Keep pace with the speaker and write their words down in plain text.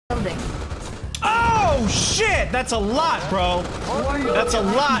Building. Oh shit! That's a lot, bro. That's a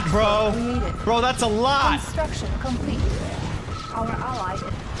lot, bro. Bro, that's a lot. Construction complete. Our ally.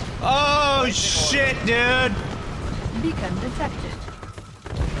 Oh shit, dude. Beacon detected.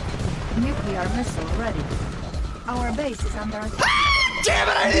 Nuclear missile ready. Our base is under attack. Damn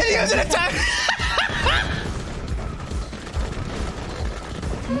it! I didn't use an attack.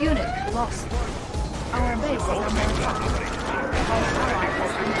 Unit lost. Our base is under attack. Our ally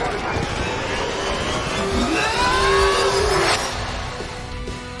has been captured.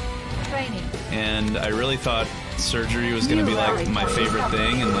 Training. And I really thought surgery was gonna be like my favorite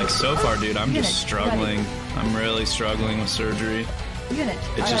thing, and like so far, dude, I'm just struggling. I'm really struggling with surgery. Unit.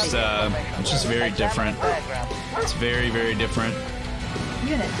 It's just very different. It's very, very different.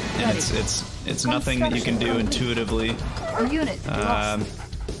 Unit. And it's nothing that you can do intuitively. Unit.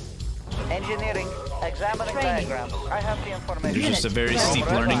 Engineering. Examining diagram. I have the information. There's just a very steep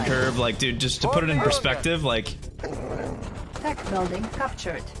learning curve. Like, dude, just to put it in perspective, like. Tech building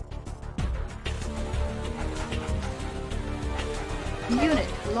captured. Unit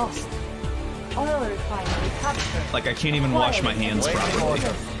lost. Oil refinery captured. Like, I can't even wash my hands properly.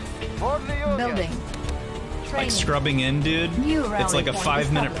 Building. Like, scrubbing in, dude, it's like a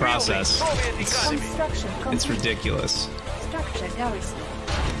 5-minute process. It's ridiculous. Structure garrison.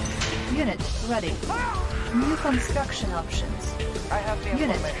 Unit ready. New construction options.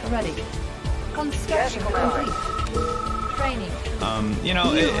 Unit ready. Construction complete. Training. You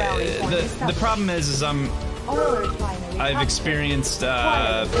know, the problem is I've experienced,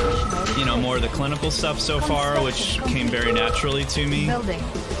 you know, more of the clinical stuff so far, which came very naturally to me.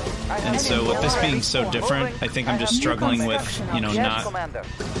 And so with this being so different, I think I'm just struggling with, you know,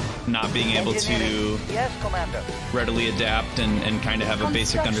 not being able to readily adapt and kind of have a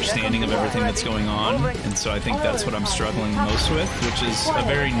basic understanding of everything that's going on. And so I think that's what I'm struggling most with, which is a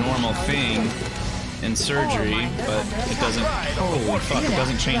very normal thing in surgery, but it doesn't, holy fuck, it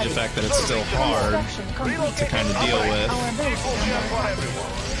doesn't change the fact that it's still hard to kind of deal with.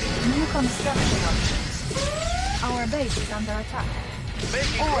 New construction options. Our base is under attack.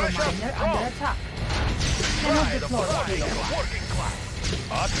 Ore miner under attack. Cannot deploy here.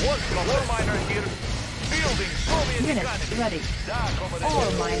 Unit ready.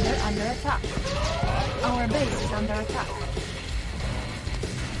 Ore miner under attack. Our base is under attack.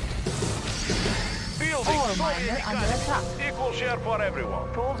 Ore miner under attack. Equal share for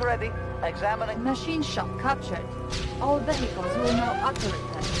everyone. Tools ready. Examining. Machine shop captured. All vehicles will now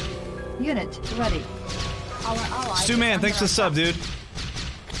operate them. Unit ready. Our ally. Stu Man, thanks for the sub, dude.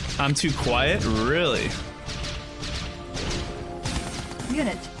 I'm too quiet? Really?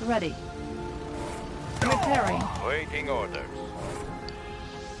 Unit ready. Repairing. Waiting orders.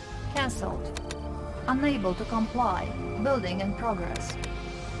 Cancelled. Unable to comply. Building in progress.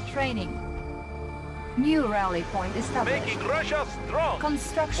 Training. New rally point established. Making Russia strong.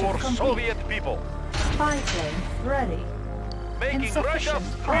 Construction for complete. Soviet people. Spy plane ready. Making Russia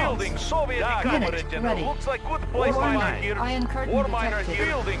building Soviet economy. Ready. Looks like good place miner here. Iron curtain War miner detected.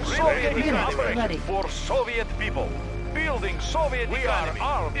 building Soviet economy ready. for Soviet people. Building Soviet economy. We are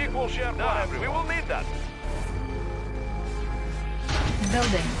armed. Equal share for everyone. We will need that.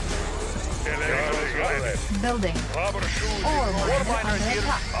 Building. Building. Ore miner under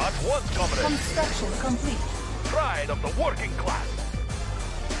attack. At once, comrade. Construction complete. Pride of the working class.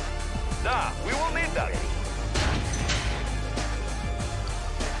 We will need that.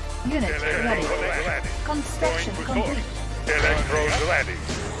 Unit ready. Construction complete. Electrodes ready.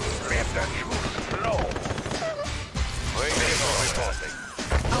 Waiting on reporting.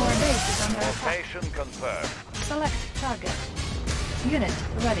 Our base is under attack. Location confirmed. Select target. Unit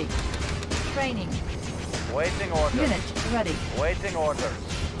ready. Training. Waiting orders. Unit ready. Waiting orders.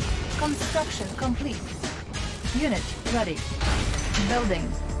 Construction complete. Unit ready.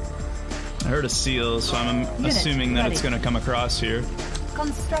 Building. I heard a seal, so I'm assuming that it's going to come across here.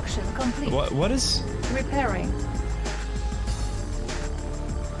 Construction complete. What is? Repairing.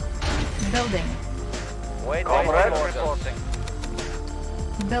 Building. Waiting reporting.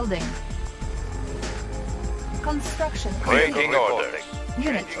 Building. Construction complete. Waiting orders.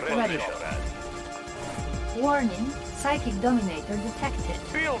 Unit ready. Warning, psychic dominator detected.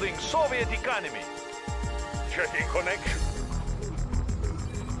 Building Soviet economy. Checking connection.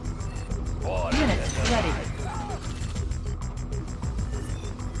 Unit ready.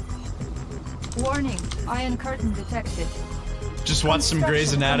 Warning, iron curtain detected. Just watch some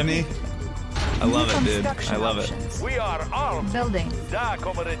Grey's Anatomy. I love it, dude. I love it. We are armed. Building.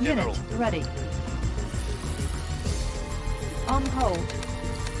 Unit ready. On hold.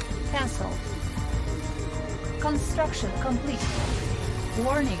 Cancel. Construction complete.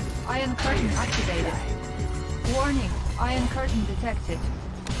 Warning, Iron Curtain activated. Warning, Iron Curtain detected.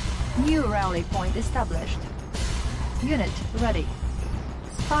 New rally point established. Unit ready.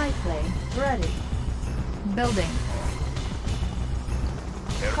 Spy plane ready. Building.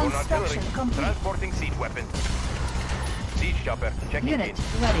 Airborne Construction artillery. complete. Transporting siege weapon. Siege chopper. Checking Unit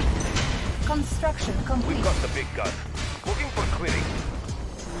in. ready. Construction complete. We've got the big gun. Looking for clearing.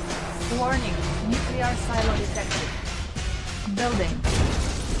 Warning, nuclear silo detected. Building.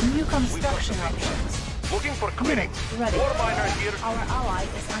 New construction options. Looking for clearing. Unit ready. War miner here. Our ally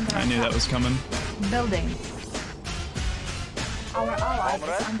is under attack. I knew that was coming. Building. Our ally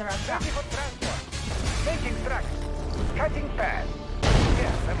Comrade. is under attack. Ready for transport. Making tracks. Cutting path.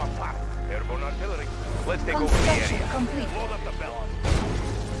 Yes, I'm a part. Airborne artillery. Let's take over the Construction area. complete. Load up the bell.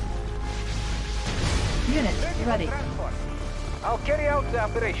 Unit Ready ready. for transport. I'll carry out the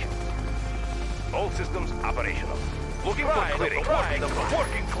operation. All systems operational. Looking for clearing.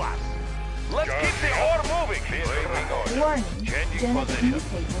 Working class. Let's keep the ore moving. Warning, Changing genetic position.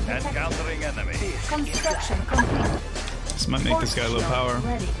 mutator And detected. countering enemy. Construction complete. This might make this guy low Force power. shield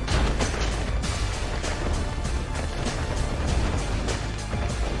ready.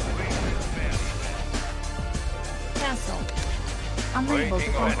 Cancel. Unable to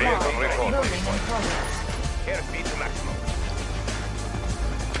Waiting on comply. vehicle report. Building in progress. Airspeed to maximum.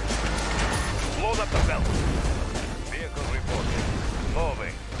 Load up the belt. Vehicle reporting.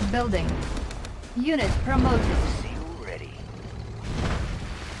 Moving. Building. Unit promoted. You ready?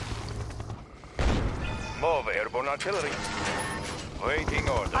 Move airborne artillery. Waiting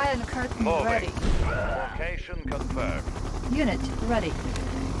order. Iron curtain Moving. ready. Location confirmed. Unit ready.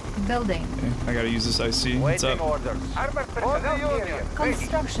 Building. Okay, I gotta use this IC. What's up? orders. Armor personnel here.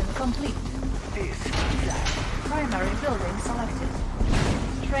 Construction complete. Primary building selected.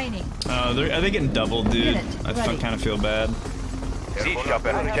 Training. Are they getting doubled, dude? Unit I ready. kind of feel bad. Siege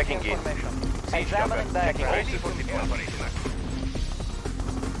chopper checking in. Siege chopper checking in.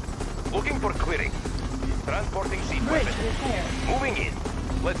 Looking for clearing. Transporting siege Bridge weapon. repair. Moving in.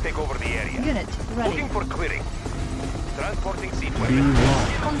 Let's take over the area. Unit ready. Looking for clearing. Transporting siege weapon.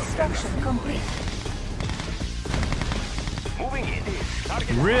 Construction complete. Moving in.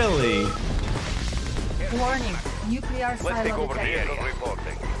 Target. Really? Warning. Nuclear Let's take silo over the detected. area.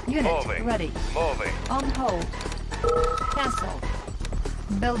 Reporting. Unit Moving. ready. Moving. On hold. Cancel.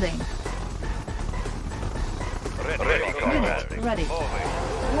 Building. Ready. Unit ready. Moving.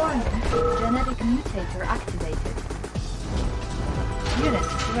 Warning. Genetic mutator activated. Unit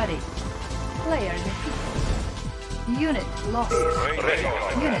ready. Player defeated. Unit lost. Ready.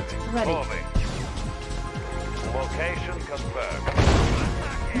 Unit ready. Moving. Location confirmed.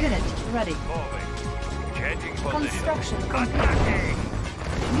 Unit ready. Moving. Changing position. Construction complete. Attacking.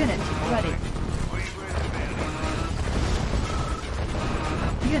 Unit ready.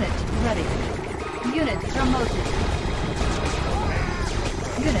 Unit ready. Unit promoted.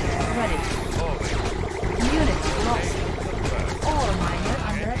 Unit ready. Unit lost. Ore miner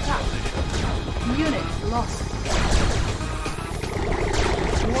under attack. Unit lost.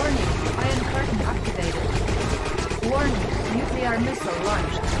 Warning, Iron Curtain activated. Warning, nuclear missile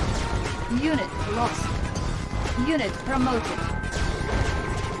launched. Unit lost. Unit promoted.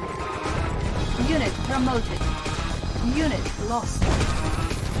 Unit promoted. Unit lost.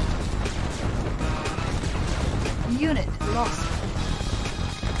 Unit lost.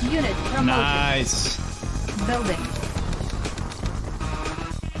 Unit promoted. Nice. Building.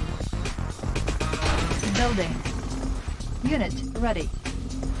 Building. Unit ready.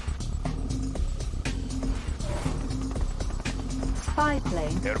 Spy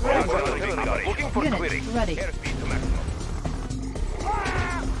plane Airborne ready. artillery. Looking for Unit clearing. ready. Airspeed to maximum.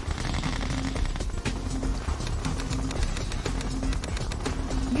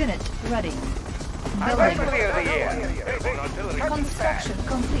 Unit ready. Clear Building. the air. Airborne artillery. Construction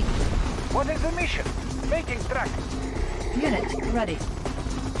complete. What is the mission? Making tracks. Unit ready.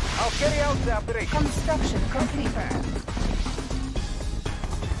 I'll carry out the operation. Construction complete.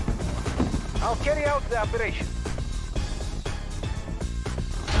 I'll carry out the operation.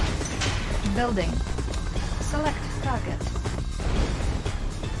 Building. Select target.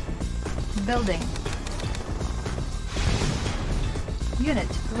 Building. Unit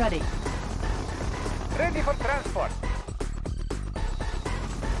ready. Ready for transport.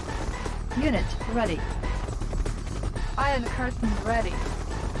 Unit ready. Iron curtain ready.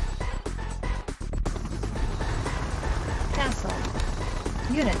 Cancel.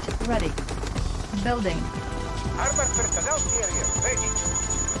 Unit ready. Building. Armor personnel carrier. Ready.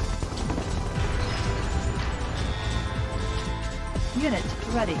 Unit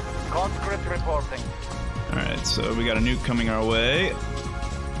ready. Conscript reporting. Alright, so we got a nuke coming our way.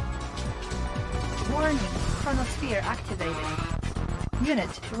 Warning, chronosphere activated. Unit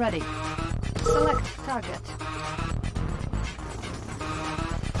ready. Select target.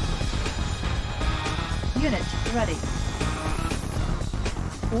 Unit ready.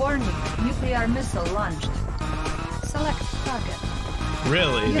 Warning, nuclear missile launched. Select target.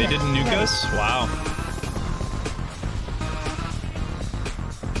 Really? Unit They didn't nuke ready. us? Wow.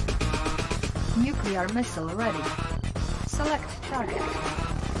 Nuclear missile ready. Select target.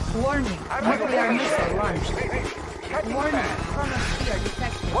 Warning, nuclear missile launched. Warning, chronosphere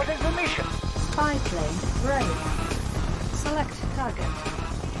detected. What is the mission? Spy plane ready. Select target.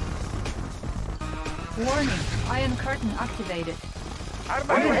 Warning, iron curtain activated.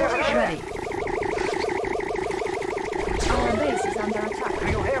 Unit ready. Our base is under attack. Do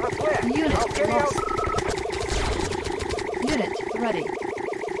you have a plan? Unit I'll carry lost. out. Unit ready.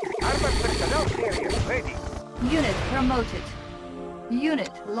 Armored personnel carrier ready. Unit promoted.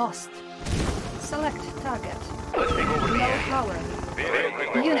 Unit lost. Select target. Let's take over the Low area. power. Very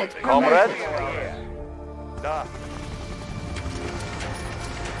quickly. Unit Comrades? promoted. Da.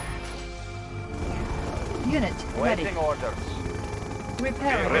 Unit ready. Waiting orders.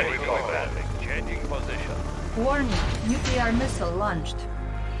 Repairing. Ready, comrade. Changing position. Warning, nuclear missile launched.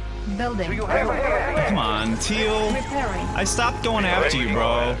 Do Building. you have a Come on, Teal. Repairing. I stopped going after you,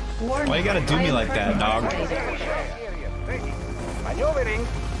 bro. Warning, Why you gotta do me iron like that, curtain dog? activated. area ready? Maneuvering.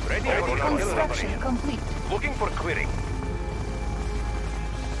 Ready for Construction complete. Looking for clearing.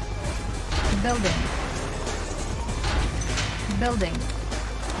 Building. Building.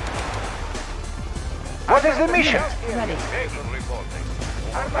 What is the mission? Ready. Reporting.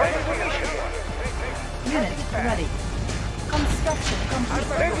 What is the mission? Unit ready. Construction complete.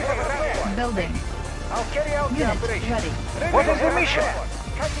 Ready for the plan. Building. I'll carry out the Unit operation. ready. What is the mission?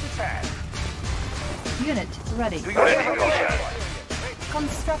 Cutting fast. Unit ready. Do you have a mission?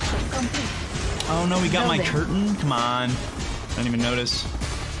 Construction complete. Oh no, we got my Building. curtain? Come on. I didn't even notice.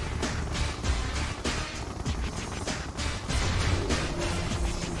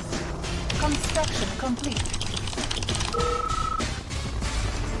 Construction complete.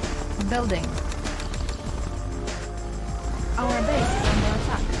 Building. Our base is under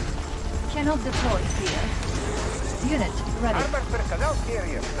attack. Cannot deploy here. Unit ready. Armored personnel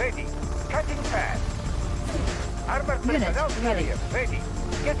carrier ready. Cutting fast. Armored Unit personnel ready. carrier ready.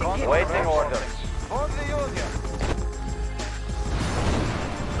 Getting hit. Waiting orders. For the Union.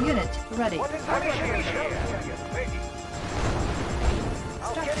 Unit ready. What is the mission? Ready.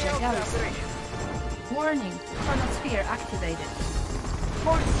 I'll carry Structure out the garrison. operation. Warning, chronosphere activated.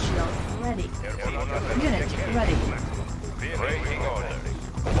 Force shield ready. Unit ready. Breaking order.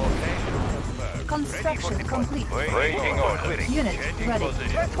 Construction complete. Breaking order. Unit ready.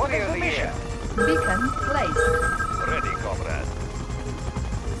 What is the mission? Beacon placed. Ready, comrade.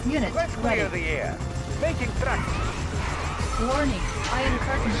 Unit Let's clear ready. the air. Making tracks. Warning, iron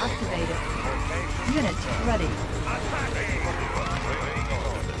curtain activated. Unit ready.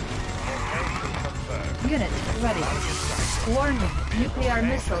 Unit ready. Warning, nuclear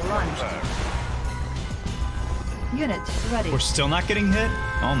missile launched. Unit ready. We're still not getting hit?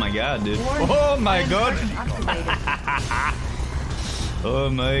 Oh my god, dude. Warning, Oh my iron god. curtain activated. Oh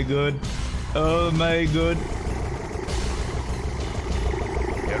my god. Oh my god.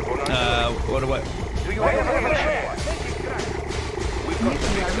 What do I... Do you have a mission?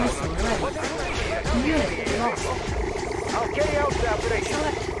 Nuclear missile ready. Unit lost. I'll carry out the operation.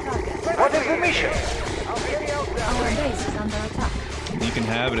 Select target. What is the mission? I'll carry out the Our base is under attack. You can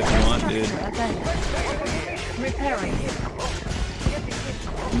have it if you want, dude. Structure abandoned. Repairing.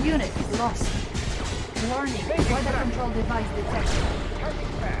 Unit lost. Warning, weather control device detected.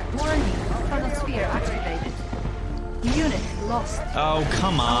 Warning, chronosphere activated. Unit lost. Oh,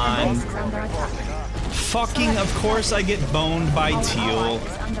 come Our on. base is under attack. Fucking, of course I get boned by Our Teal. ally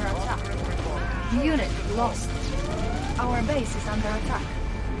is under attack. Unit lost. Our base is under attack.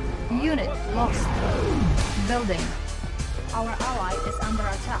 Unit lost. Building. Our ally is under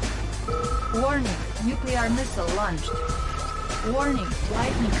attack. Warning, nuclear missile launched. Warning,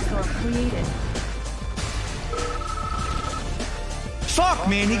 lightning storm created. Fuck,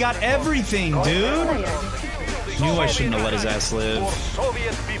 man, he got everything, dude. Player defeated. Knew I shouldn't have let his ass live. For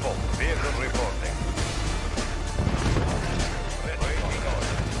Soviet people. Vehicle reporting.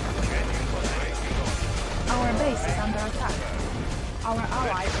 Our base is under attack. Our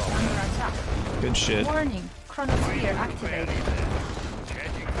ally is under attack. Good shit. Warning, chronosphere activated.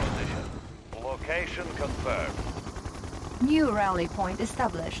 Changing position. Location confirmed. New rally point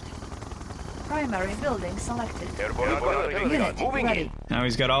established. Primary building selected. Airborne Unit moving ready. in. Now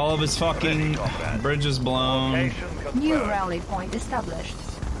he's got all of his fucking bridges blown. Location confirmed. New rally point established.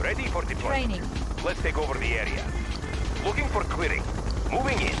 Ready for deployment. Training. Let's take over the area. Looking for clearing.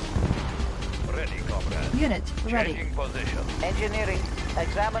 Moving in. Ready, comrade. Unit ready. Changing position. Engineering.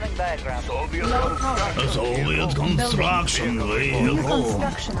 Examining diagram. Soviet Low power. Soviet construction New vehicle.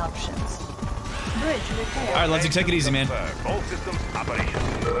 construction options. Bridge repair. All right, Lindsay, take it easy, man. All systems operational.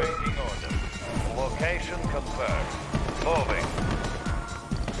 Waiting order. Location confirmed. Moving.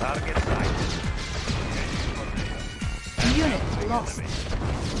 Target sighted. Unit lost.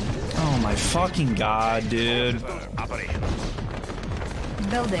 Oh my fucking god, dude. Systems operational.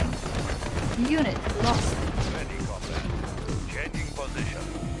 Building. Unit lost. Ready, comrade. Changing position.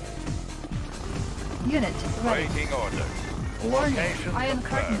 Unit ready. Waiting order. Warning. Location Iron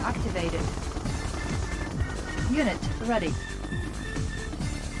curtain confirmed. activated. Unit ready.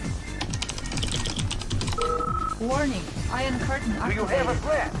 Warning. Iron curtain Do you have a activated.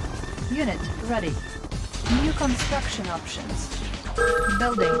 plan? Unit ready. New construction options.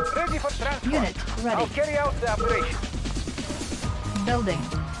 Building. Ready for transport. Unit ready. I'll carry out the operation. Building.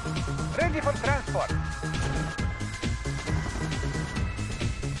 Ready for transport.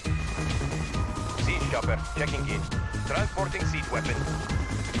 Siege chopper, checking in. Transporting siege weapon.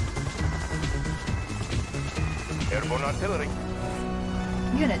 Airborne artillery.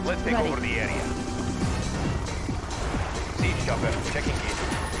 Unit Let's take ready. over the area. Siege chopper, checking in.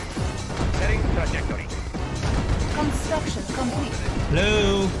 Setting trajectory. Construction complete.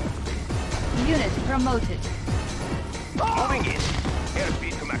 Hello. Unit promoted. Moving in.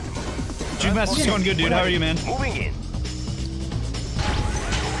 Airspeed to maximum. Juke Master's going good, dude. How are you, man? Moving in.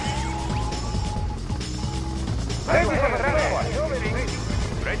 Ready for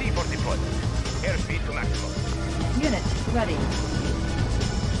transport. Ready for deployment. Airspeed to maximum. Unit ready.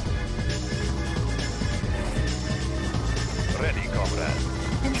 Ready, comrade.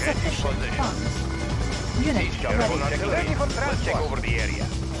 Insufficient position. funds. Unit Siege chopper, ready. ready for transport. Let's take over the area.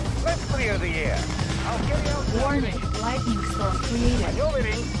 Let's clear the air. I'll carry out the Warning. Lightning storm created.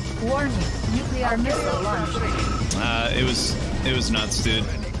 maneuvering. Warning. Nuclear missile launched. It was nuts, dude.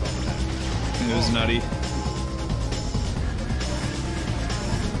 It was nutty.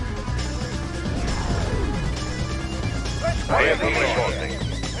 Reporting.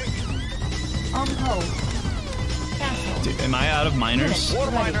 On hold. Cancel. Dude, am I out of miners? War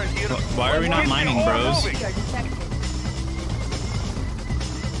miner here. Why are we not mining, bros? Trigger detected.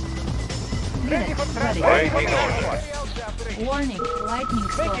 Ready Unit for ready. transport. Waiting order. Warning. Lightning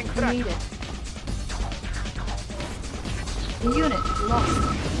storm Making track. created. Unit lost.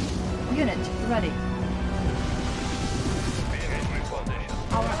 Unit ready. Changing position.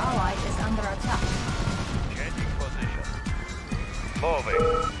 Our ally is under attack. Changing position. Moving.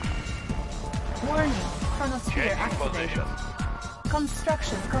 Warning. Chronosphere Changing activated. position.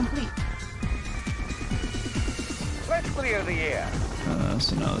 Construction complete. Let's clear the air.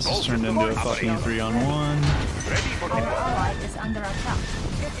 So now this has turned into a fucking 3-on-1. Ready for Our deployment. ally is under attack.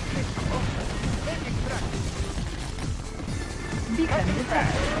 Beacon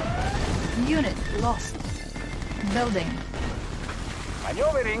detected. Unit lost. Building.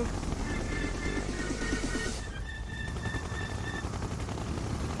 Maneuvering.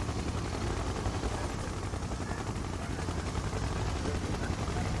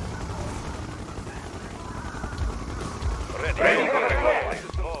 Ready for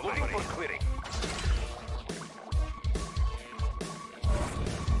deployment. Looking for clearing.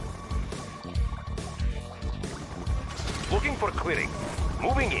 Looking for clearing.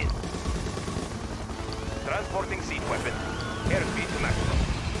 Moving in. Transporting siege weapon. Airspeed to maximum.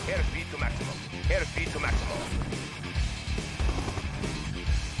 Airspeed to maximum. Airspeed to maximum.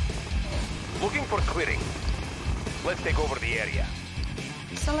 Looking for clearing. Let's take over the area.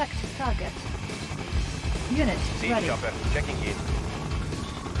 Select target. Unit Siege ready. chopper checking in.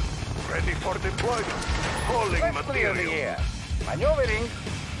 Ready for deployment. Hauling material. Clear the air. Maneuvering.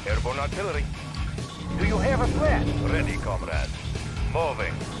 Airborne artillery. Do you have a plan? Ready, comrade.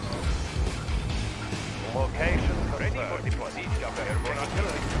 Moving. Location ready for deployment. Siege chopper. Airborne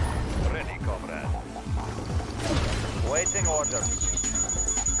artillery. Ready, comrade. Waiting order.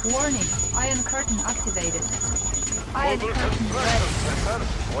 Warning. Iron curtain activated. Iron curtain ready.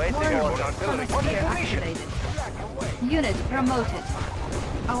 Waiting Warning. order. Artillery. Chronosphere activated. Unit promoted.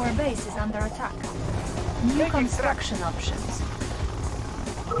 Our base is under attack. New construction options.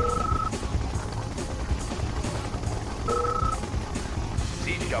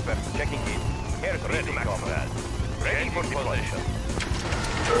 Siege chopper checking in. Air ready, comrade. Ready for position.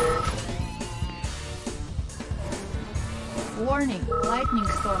 Warning. Lightning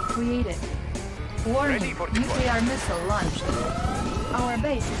storm created. Ready Warning. for deployment. Nuclear missile launched. Our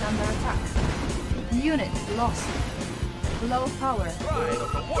base is under attack. Unit lost. Low power. Pride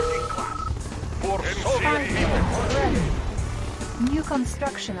of the working class. For Fire Soviet people. ready. New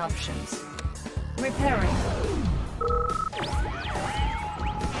construction options. Repairing.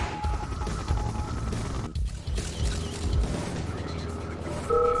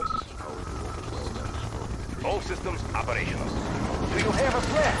 All systems operational. Do you have a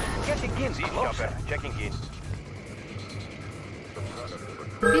plan? Getting in closer. Checking in.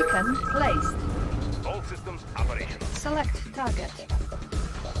 Beacon placed. All systems operational. Select target.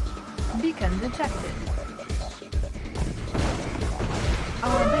 Beacon detected.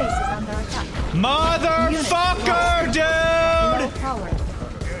 Our base is under attack. Motherfucker, Low dude! power.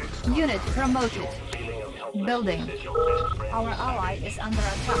 Unit promoted. Building. Our ally is under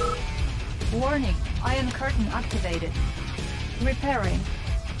attack. Warning, Iron Curtain activated. Repairing.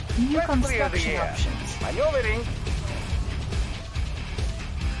 New Let's clear the construction air. options. Maneuvering.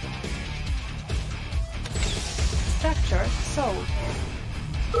 Structure sold.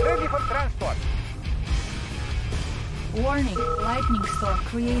 Ready for transport. Warning, lightning storm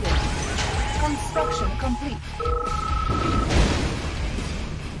created. Construction complete.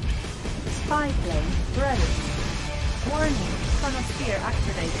 Spy plane ready. Warning, chronosphere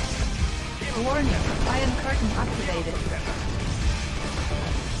activated. Warning, Iron Curtain activated.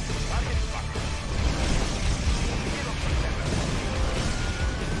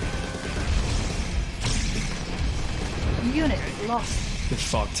 Unit lost. Get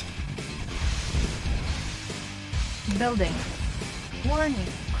fucked. Building. Warning,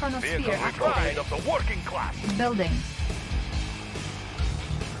 chronosphere Vehicle with pride activated. of the working class. Building.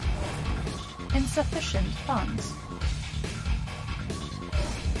 Insufficient funds.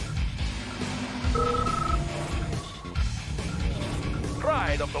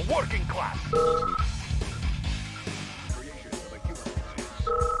 Pride of the working class.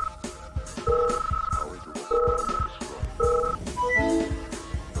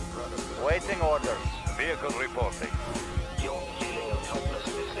 Waiting orders. Vehicle reporting.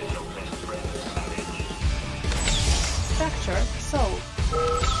 Structure sold.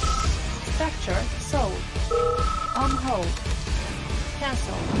 Structure sold. On hold.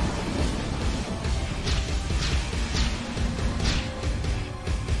 Cancel.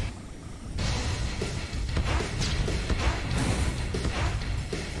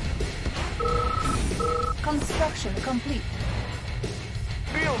 Construction complete.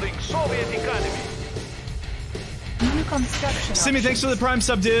 Building Soviet economy. New construction. Simmy, thanks for the prime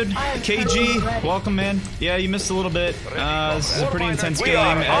sub, dude. KG, welcome, man. Yeah, you missed a little bit. This is a pretty intense game.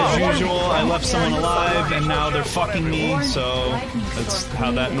 As usual, I left someone alive, and now they're fucking me, so that's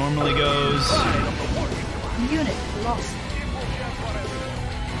how that normally goes. Unit lost.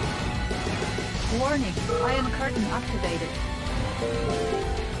 Warning, Iron Curtain activated.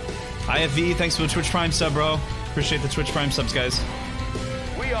 IFV, thanks for the Twitch Prime sub, bro. Appreciate the Twitch Prime subs, guys.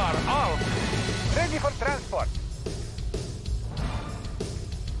 We are armed. Ready for transport.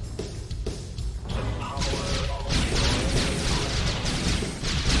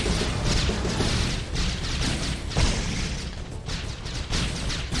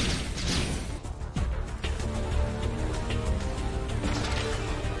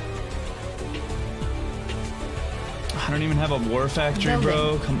 I don't even have a war factory,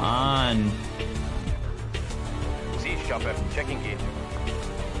 bro. Come on. Siege chopper checking in.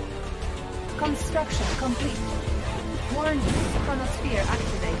 Construction complete. Warning, chronosphere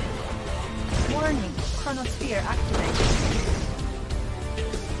activated. Warning, chronosphere activated.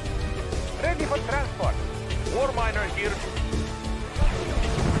 Ready for transport. War miner here.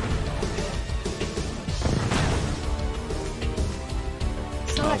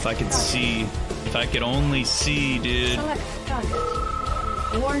 Oh, if I could see. If I could only see, dude. Select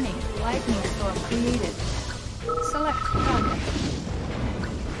target. Warning, lightning storm created. Select target.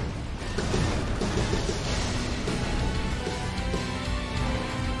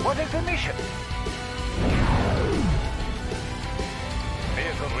 What is the mission?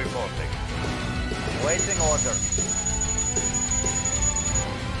 Vehicle reporting. Waiting order.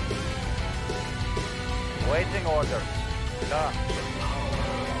 Waiting order. Sir.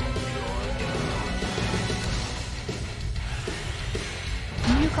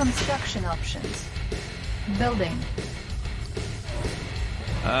 New construction options. Building.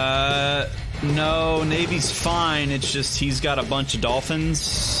 No, Navy's fine. It's just he's got a bunch of dolphins,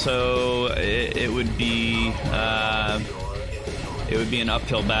 so it would be an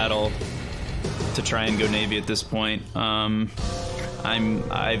uphill battle to try and go Navy at this point. I've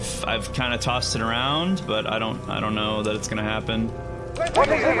kind of tossed it around, but I don't know that it's gonna happen. What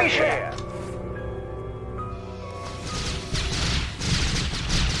is the mission?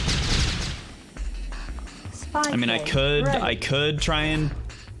 I mean, I could try and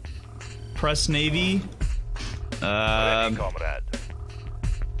press Navy. Ready, comrade.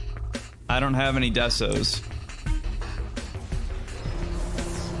 I don't have any desos.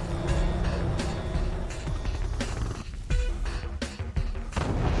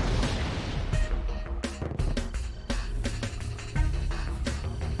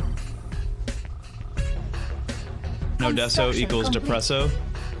 No deso equals depresso.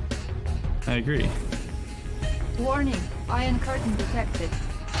 I agree. Warning, iron curtain detected.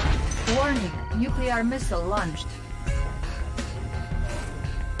 Warning, nuclear missile launched.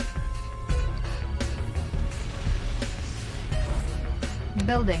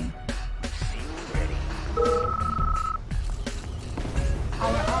 Building.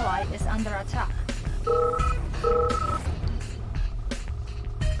 Our ally is under attack.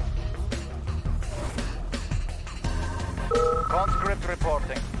 Conscript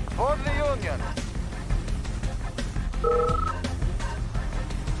reporting. For the Union.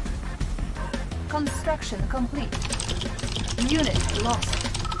 Construction complete. Unit lost.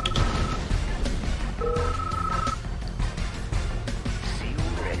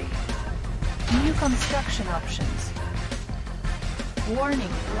 New construction options. Warning,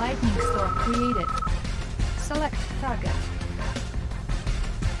 lightning storm created. Select target.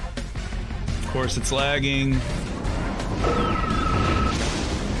 Of course, it's lagging.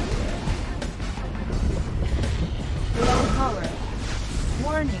 Low power.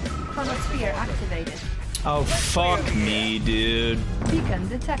 Warning, chronosphere activated. Oh, fuck me, dude. Beacon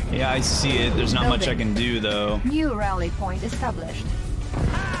detected. Yeah, I see it. There's not much I can do, though. New rally point established.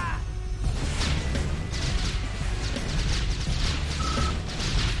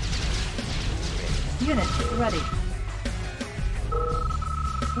 Unit ready.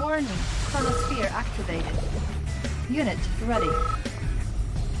 Warning, chronosphere activated. Unit ready.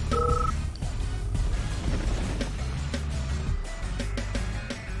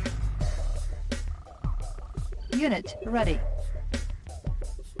 Unit ready.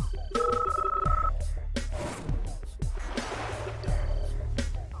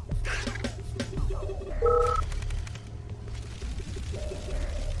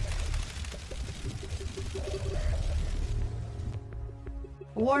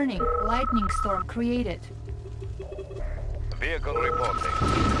 Warning, lightning storm created. Vehicle reporting.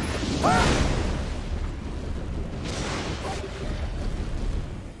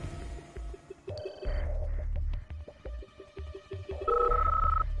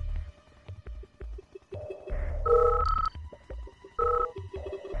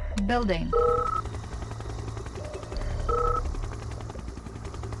 Building.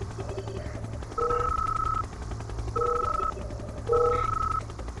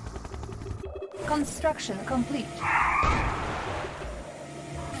 Construction complete.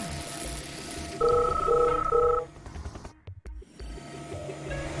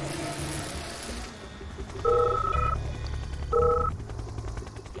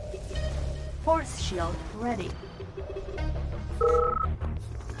 Force shield ready.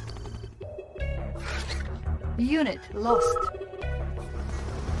 Unit lost.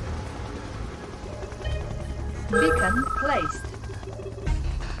 Beacon placed.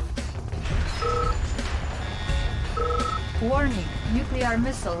 Warning, nuclear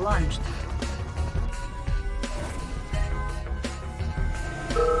missile launched.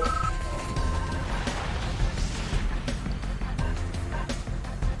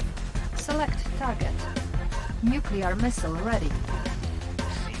 Select target. Nuclear missile ready.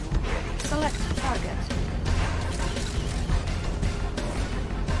 Select target.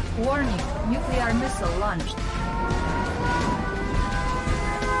 Warning, nuclear missile launched.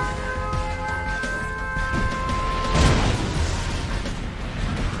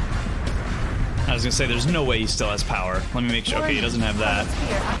 I was gonna say, there's no way he still has power. Let me make sure. Okay, he doesn't have that.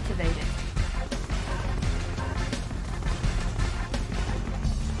 Sphere activated.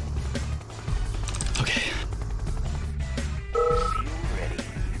 Okay.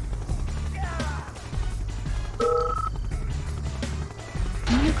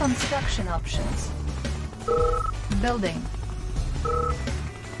 New construction options. Building.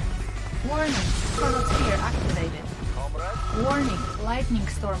 Warning, chronosphere activated. Warning, lightning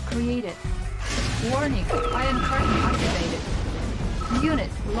storm created. Warning, iron curtain activated. Unit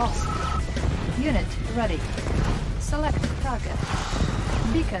lost. Unit ready. Select target.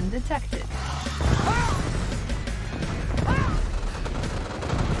 Beacon detected.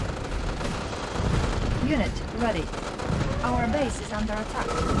 Unit ready. Our base is under attack.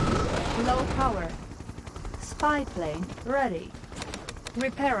 Low power. Spy plane ready.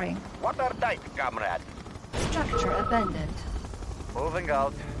 Repairing. Water tight, comrade. Structure abandoned. Moving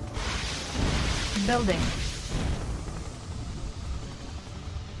out. Building.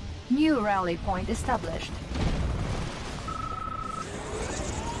 New rally point established.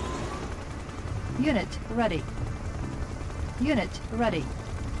 Unit ready. Unit ready.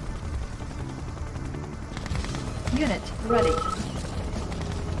 Unit ready.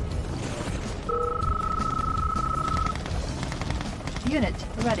 Unit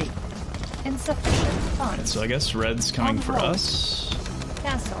ready. Insufficient funds. So I guess red's coming for us.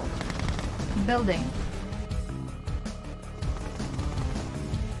 Cancelled. Building.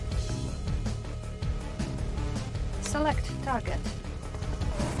 Select target.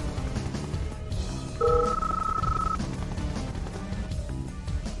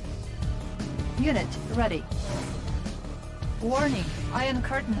 Unit ready. Warning, iron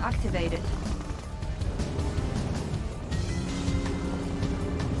curtain activated.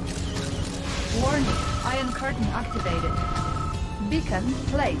 Warning, iron curtain activated. Beacon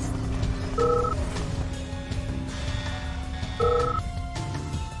placed.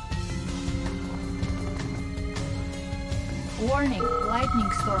 Warning,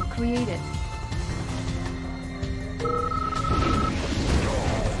 lightning storm created.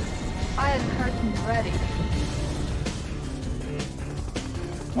 Iron curtain ready.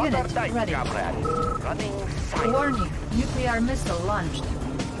 Unit ready. Warning, nuclear missile launched.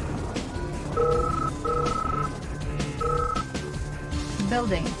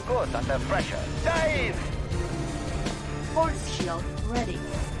 Building. Good under pressure. Dive! Force shield ready.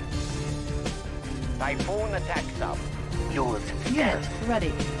 Typhoon attack sub. Use Unit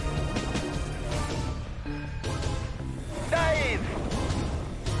ready. dive!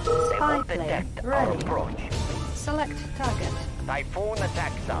 They Spy won't plane detect our ready. approach. Select target. Typhoon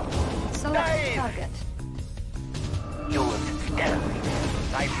attack sub. Select Dive! target. Use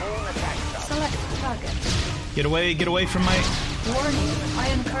stealth. Typhoon attack sub. Select target. Get away from my... Warning,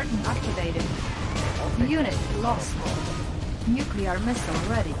 iron curtain activated. Unit lost. Nuclear missile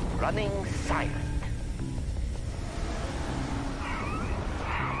ready. Running silent.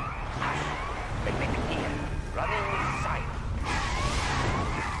 Here. Running silent.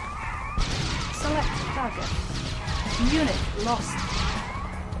 Select target. Unit lost.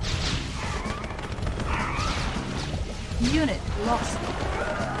 Unit lost.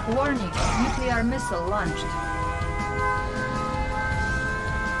 Warning, nuclear missile launched.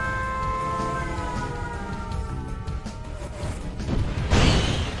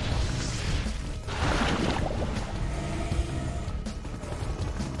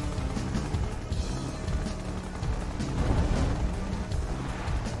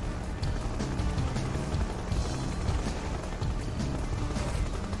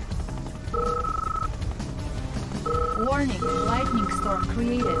 Warning, lightning storm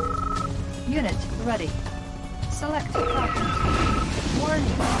created. Unit ready. Select target. Warning,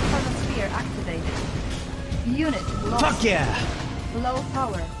 chronosphere activated. Unit lost. Fuck yeah! Low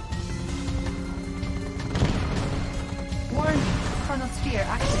power. Warning, chronosphere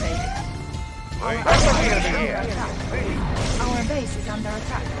activated. Our base is under attack. Our base is under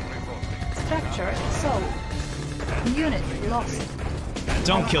attack. Structure sold. Unit lost.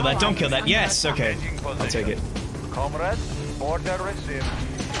 Don't kill that, don't kill that. Yes, okay. I'll take it. Comrade, order received.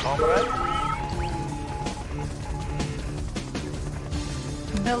 Comrade,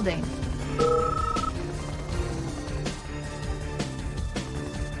 Building.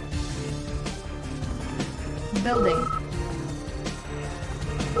 Building.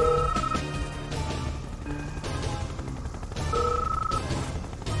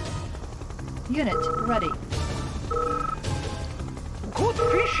 Unit ready. Good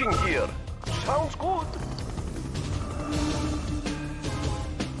fishing here. Sounds good.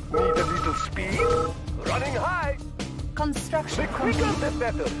 Need a little speed? Running high. Construction The quicker complete. the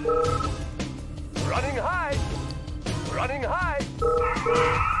better. Running high. Running high.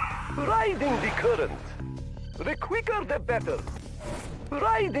 Riding the current. The quicker the better.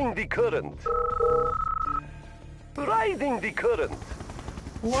 Riding the current. Riding the current.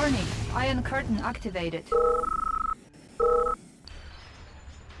 Warning, iron curtain activated.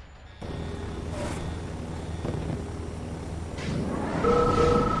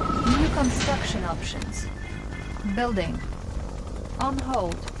 New construction options. Building. On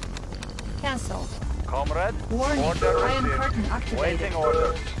hold. Cancelled. comrade, Warning, order iron received. curtain activated. Waiting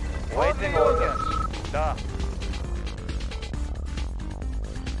orders. Waiting orders. Da.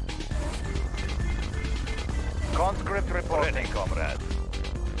 Conscript reporting. Ready, comrade.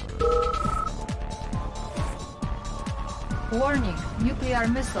 Warning, nuclear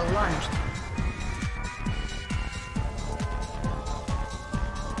missile launched.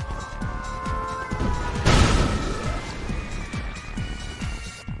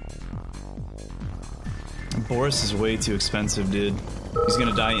 Boris is way too expensive, dude. He's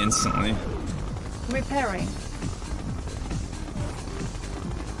gonna die instantly. Repairing.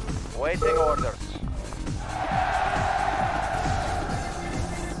 Waiting orders.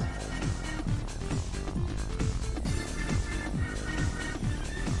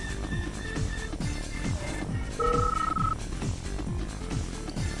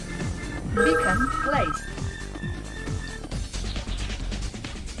 Beacon placed.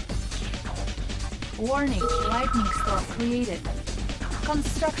 Warning, lightning storm created.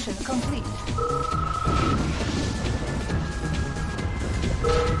 Construction complete.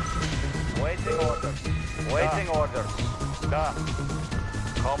 Waiting orders. Waiting orders. Da.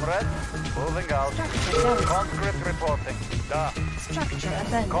 Comrade, moving out. Structure garrison. Conscript reporting. Da. Structure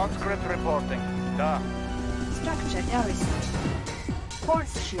abandoned. Conscript reporting. Da. Structure garrison.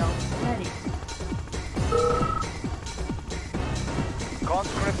 Force shield ready.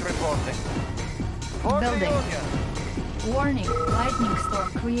 Conscript reporting. For the Building. Union. Warning, lightning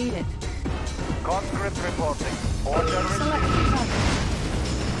storm created. Conscript reporting. Order Select received.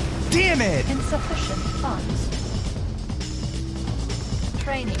 target. Damn it! Insufficient funds.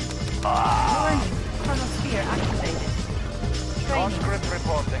 Training. Warning, chronosphere activated. Training. Conscript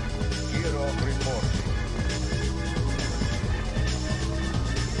reporting. Hero reporting.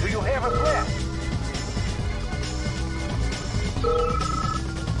 Do you have a plan?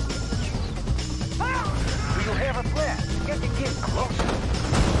 Do you have a plan? Getting in closer.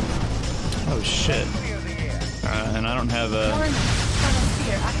 Oh shit. Clear the air. And I don't have a... Warning,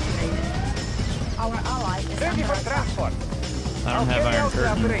 chronosphere activated. Our ally is Ready under for attack. transport. I don't have Iron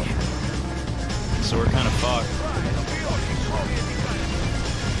Curtain, so we're kind of fucked.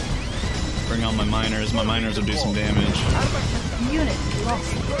 Bring on my miners. My miners will do some damage. Unit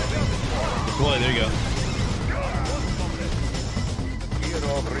lost. Boy, there you go.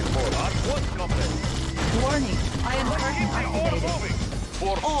 Hero report. Warning, Iron Curtain activated.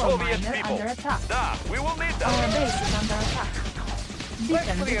 For All Soviet miners people. under attack. Da. We will need Our that. base is under attack.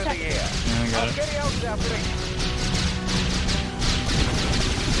 Beacon Clear the detected. air. Yeah, I got I'll it. carry out the operation.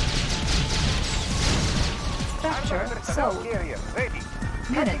 Structure Armored personnel sold. carrier ready.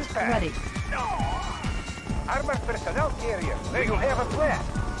 Unit Cutting fast. ready. Armored personnel carrier. Do you have a plan?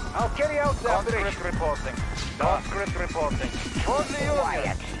 I'll carry out the operation. Conscript reporting. Conscript reporting. For the Union.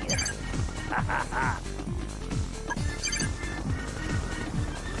 Quiet here.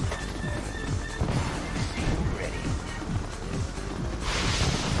 Ready.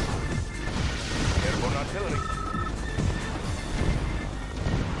 Airborne artillery.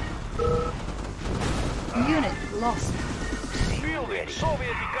 Unit lost. Building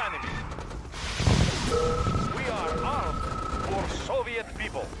Soviet economy. We are armed for Soviet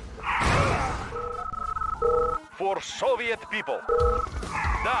people. For Soviet people.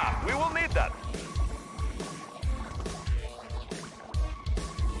 Da, we will need that.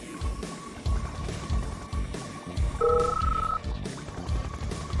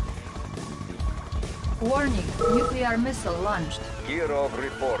 Warning, nuclear missile launched. Hero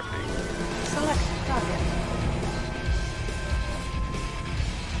reporting. Select target.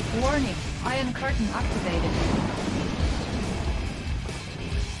 Warning, Iron Curtain activated.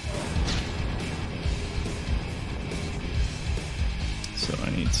 So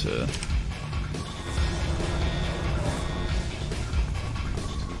I need to...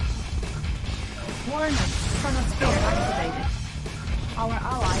 Warning, chronosphere activated. Our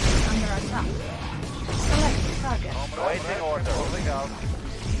ally is under attack. Select target. Waiting order. Moving out.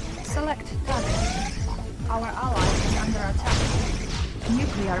 Select target. Our ally is under attack.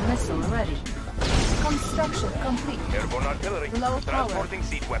 Nuclear missile ready. Construction complete. Airborne artillery. Low power. Transporting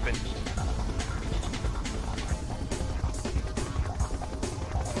siege weapon.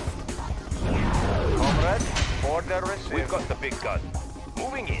 Comrade, order received. We've got the big gun.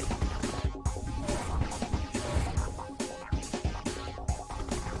 Moving in.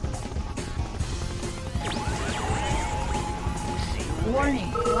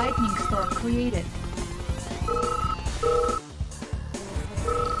 Warning, lightning storm created.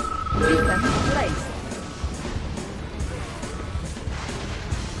 Beacon placed.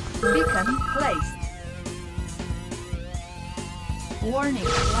 Beacon placed. Warning,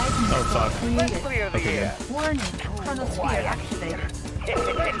 lightning storm fuck. created. Clear the Okay, air. Warning, chronosphere activated.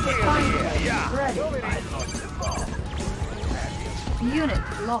 Finally, ready. Unit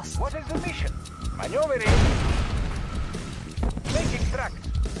lost. What is the mission? Maneuvering. Making track.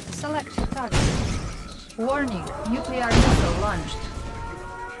 Select target. Warning, nuclear missile launched.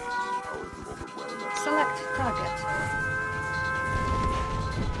 Select target.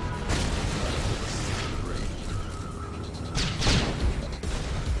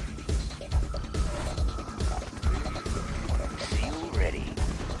 Seal ready.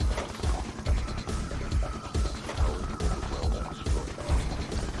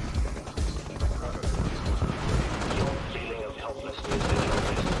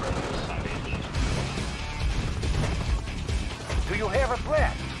 have a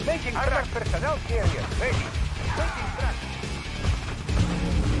plan? Making track personnel carrier ready. Making track.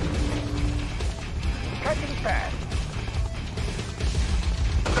 Cutting path.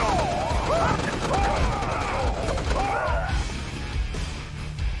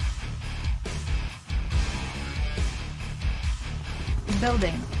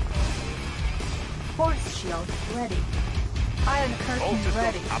 Building. Force shield ready. Iron All curtain systems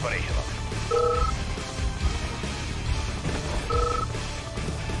ready. operational.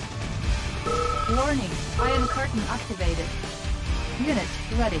 Warning. Iron curtain activated. Unit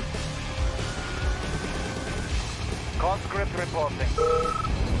ready. Conscript reporting.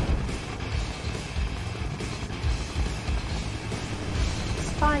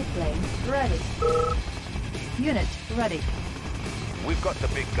 Spy plane ready. Unit ready. We've got the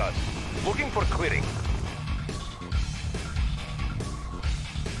big gun. Looking for clearing.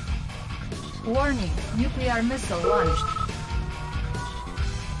 Warning. Nuclear missile launched.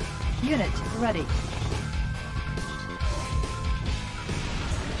 Unit ready.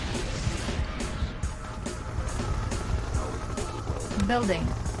 Building.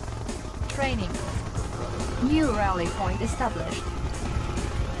 Training. New rally point established.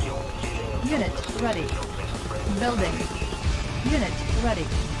 Unit ready. Building. Unit ready.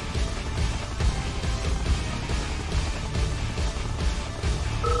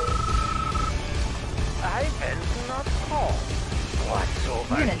 Ivan's not home. What's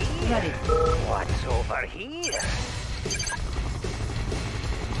over Unit here? ready. What's over here?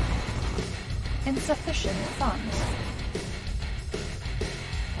 Insufficient funds.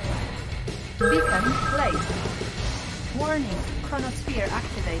 Beacon placed. Warning. Chronosphere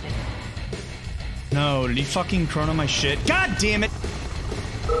activated. No, did he fucking chrono my shit? God damn it!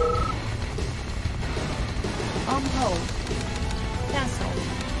 On hold. Cancel.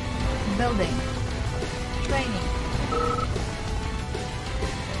 Building. Training.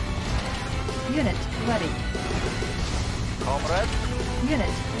 Unit ready. Comrade, Unit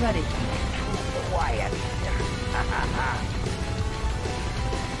ready. quiet.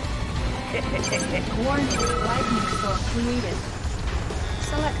 Warning. Lightning storm created.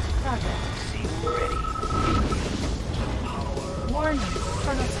 Select target. Seem ready. Warning.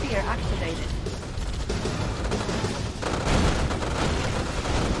 Chronosphere activated.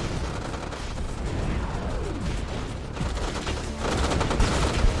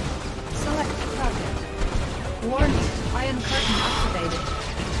 Select target. Warning. Iron curtain activated.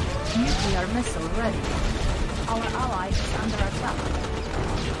 Nuclear missile ready. Our ally is under attack.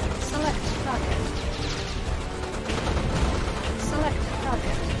 Select target. Select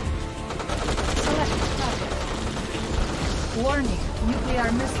target. Select target. Warning.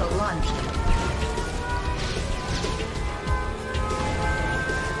 Nuclear missile launched.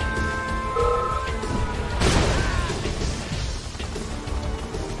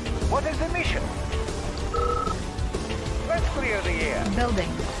 What is the mission? Let's clear the air. Building.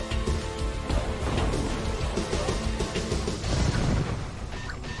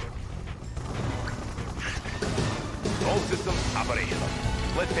 All systems operational.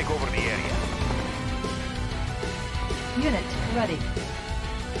 Let's take over the area. Unit ready.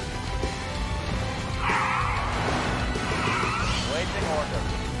 Waiting order.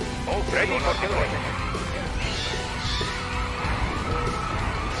 All ready for deployment.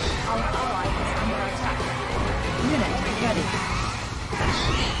 Our ally is under attack. Unit ready.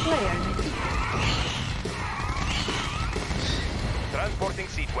 Player defeated. Transporting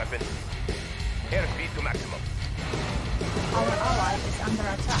siege weapon. Airspeed to maximum. Our ally is under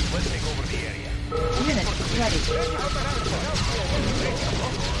attack. Let's take over the area. Unit ready.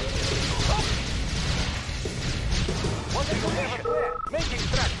 What is the mission? Making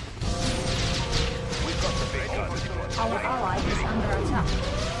track. We've got the big gun. Our ally is under attack.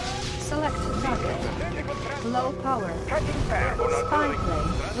 Select target. Low power. Cutting path. Spy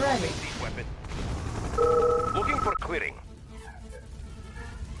plane ready. Siege weapon. Looking for clearing.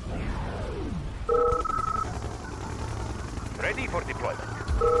 Ready for deployment.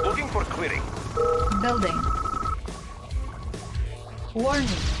 Looking for clearing. Building.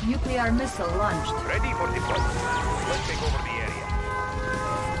 Warning. Nuclear missile launched. Ready for deployment. Let's take over the area.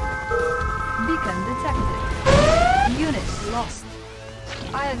 Beacon detected. Unit lost.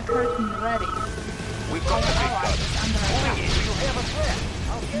 Iron curtain ready. We've got the big Ally gun. is under Moving attack. in. You have a plan.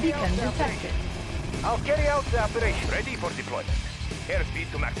 Beacon detected. I'll carry out the operation. Ready for deployment.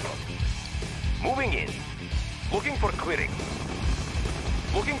 Airspeed to maximum. Moving in. Looking for clearing.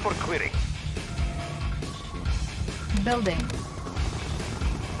 Looking for clearing. Building.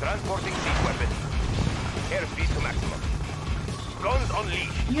 Transporting siege weapon. Airspeed to maximum. Guns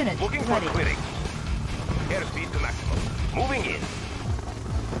unleashed. Unit Looking ready. for clearing. Airspeed to maximum. Moving in.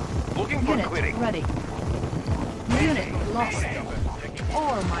 Looking for Unit clearing. ready. Unit lost.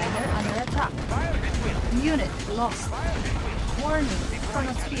 Ore miner under attack. Unit lost. Warning,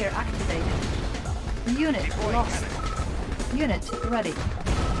 chronosphere activated. Unit lost. Unit ready.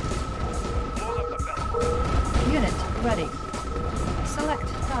 Unit ready. Select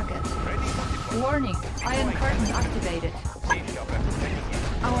target. Warning, iron curtain activated.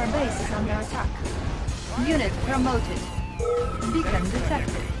 Our base is under attack. Unit promoted. Beacon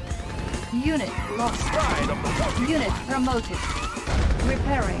detected. Unit lost. Unit promoted.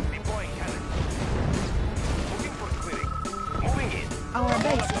 Repairing. Our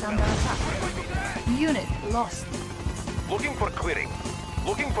base is under attack. Unit lost. Looking for clearing.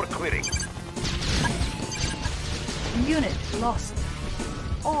 Looking for clearing. Unit lost.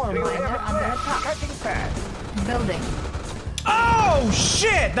 Ore miner under attack. Cutting pad. Building. Oh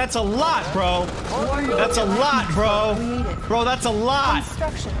shit! That's a lot, bro. That's a lot, bro. Bro, that's a lot.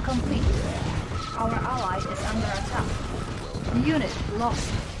 Construction complete. Our ally is under attack. Unit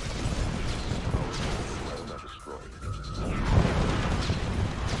lost.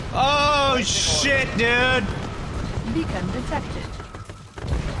 Oh shit, dude. Beacon detected.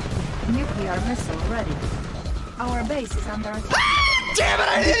 Nuclear missile ready. Our base is under attack. Damn it!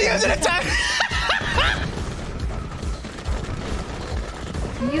 I didn't use an attack.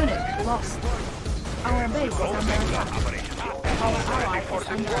 Unit lost. Our base is under attack. Our ally is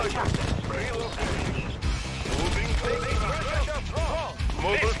under attack.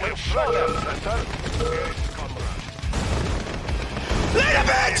 Movement show them, center. Later,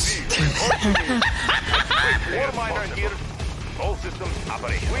 bitch! War miner here. All systems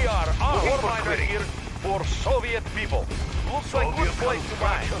operate. We are on war miner here for Soviet people. Looks like good place to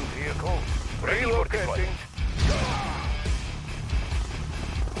buy. Ready for deployment.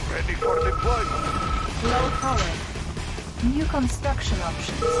 Ready for deployment. Low power. New construction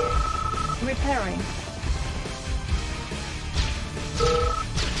options. Repairing.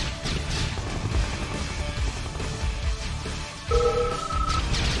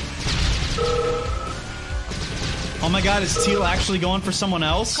 Oh my god, is Teal actually going for someone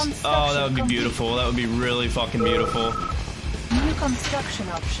else? Oh, that would be beautiful. That would be really fucking beautiful. New construction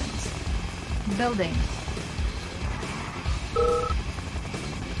options. Building.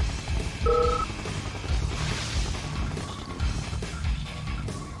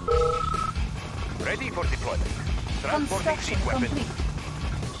 Ready for deployment. Transporting Construction seat weapon. complete.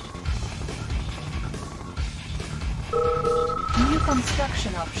 New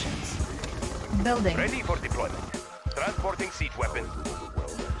construction options. Building. Ready for deployment. Transporting siege weapon.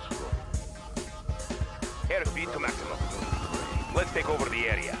 Airspeed to maximum. Let's take over the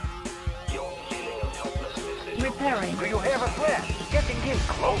area. Repairing. Do you have a plan? Getting in.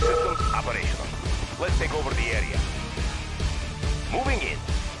 All systems operational. Let's take over the area. Moving in.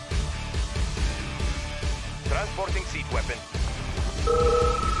 Transporting siege weapon.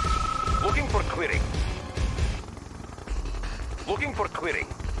 Looking for clearing. Looking for clearing.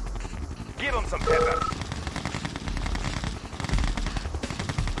 Give them some pepper.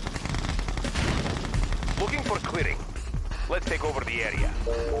 Looking for clearing. Let's take over the area.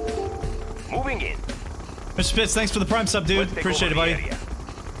 Moving in. Mr. Spitz, thanks for the prime sub, dude. Let's take Appreciate it, over the buddy. area.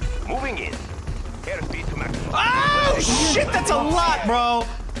 Moving in. Airspeed to maximum. Oh shit, that's a lot, bro.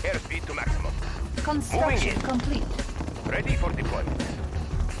 Airspeed to maximum. Construction complete. Ready for deployment.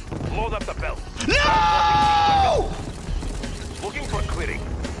 Load up the belt. No! Looking for clearing.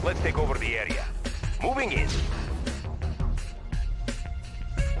 Let's take over the area. Moving in.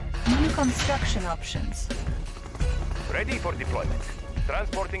 New construction options. Ready for deployment.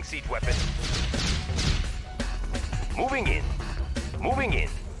 Transporting siege weapon. Moving in. Moving in.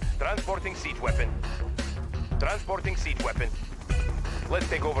 Transporting siege weapon. Transporting siege weapon. Let's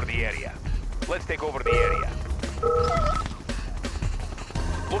take over the area. Let's take over the area.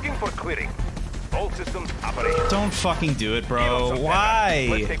 Looking for clearing. All systems operational. Don't fucking do it, bro. Why?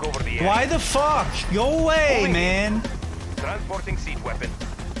 Let's take over the area. Why the fuck? Go away, Moving man. in. Transporting siege weapon.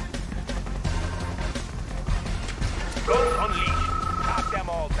 Guns unleashed. Knock them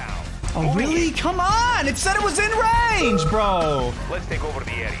all down. Oh, Moving really? in. Come on! It said it was in range, bro! Let's take over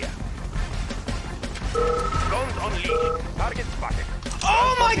the area. Guns unleashed. Target spotted.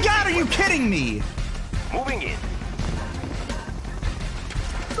 Oh my god, are you kidding me? Moving in.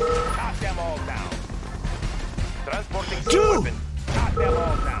 Knock them all down. Transporting siege Dude! weapon. Knock them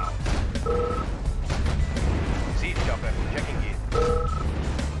all down. Siege chopper checking in.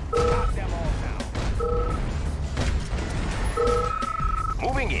 Knock them all down.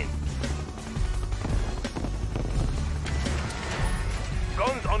 Moving in.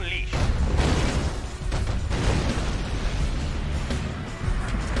 Guns unleashed.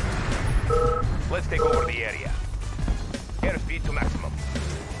 Let's take over the area. Airspeed to maximum.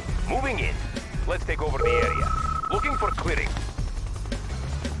 Moving in. Let's take over the area. Looking for clearing.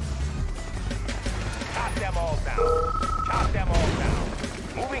 Chop them all down. Chop them all down.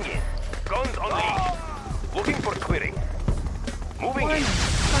 Moving in. Guns unleashed. Looking for clearing. Moving in.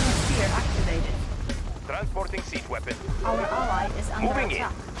 Sphere activated. Transporting siege weapon. Our ally is under Moving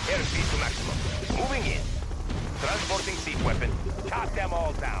attack. in. Airspeed to maximum. Moving in. Transporting siege weapon. Chop them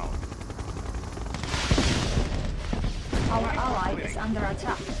all down. Our ally is under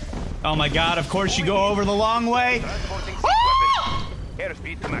attack. Oh my god, of course you go over the long way. Transporting siege weapon.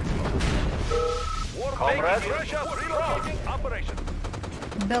 Airspeed to maximum. Comrade. Reloading operation.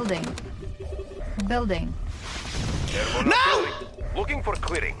 Building. Building. No! Looking for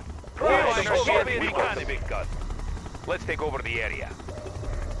clearing. Big gun. Let's take over the area.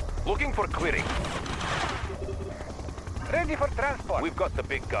 Looking for clearing. Ready for transport. We've got the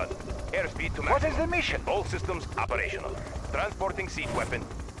big gun. Airspeed to maximum. What is the mission? All systems operational. Transporting siege weapon.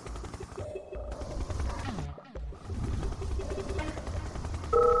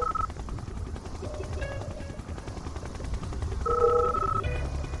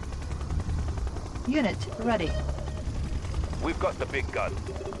 Unit ready. We've got the big gun.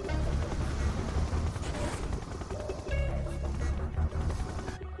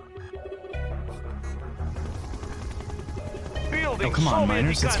 Oh, come on,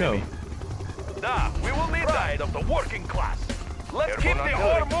 miners, let's go. We will need side of the working class. Let's keep the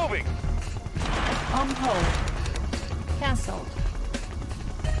ore moving. On hold. Cancelled.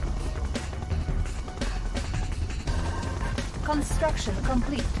 Construction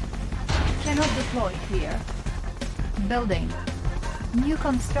complete. Cannot deploy here. Building. New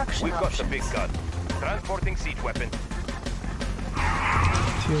construction We've got options. the big gun. Transporting siege weapon. Teal,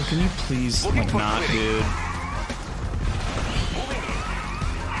 can you please, Looking like, for not, clearing. dude? Moving in.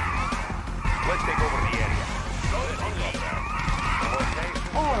 Let's take over the area.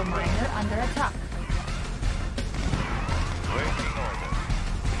 Ore miner under attack.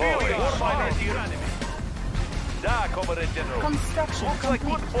 Ore miner is your enemy. Da, Comrade General. Construction Looks like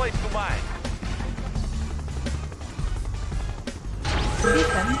complete. good place to mine.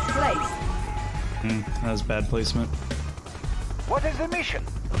 Beacon placed. That was bad placement. What is the mission?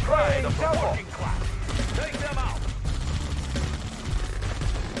 Pride of the Double. working class. Take them out.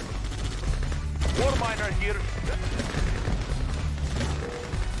 War miner here.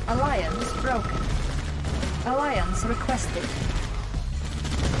 Alliance broken. Alliance requested.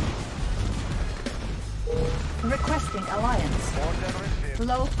 Requesting alliance.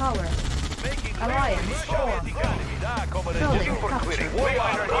 Low power. Making Alliance formed. Da, Comrade Building General. captured. War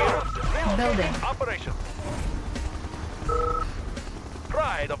miner here. Building. Operation.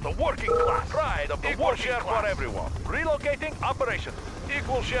 Pride of the working class. Pride of the working share class. For everyone. Relocating operation.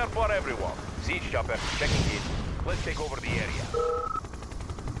 Equal share for everyone. Siege chopper checking in. Let's take over the area.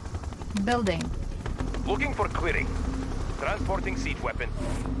 Building. Looking for clearing. Transporting siege weapon.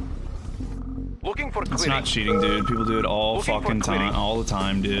 Looking for clearing. It's not cheating, dude. People do it all Looking for fucking clearing. time, all the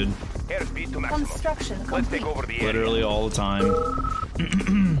time, dude. Airspeed to maximum. Construction Let's complete. take over the area. Literally all the time.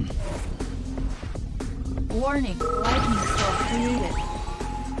 Warning. Lightning storm created.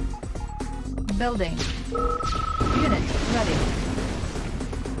 Building. Unit ready.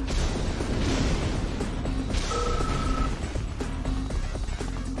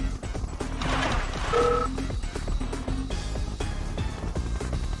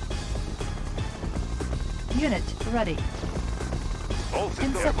 Unit ready. All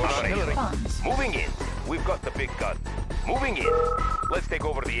systems Insufficient operational. funds. Moving in. We've got the big gun. Moving in. Let's take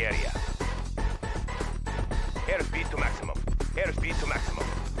over the area. Airspeed to maximum. Airspeed to maximum.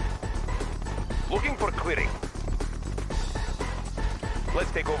 Looking for clearing.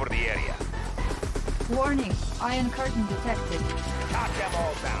 Let's take over the area. Warning. Iron curtain detected. Chop them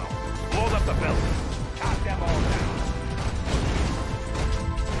all down. Load up the building. Chop them all down.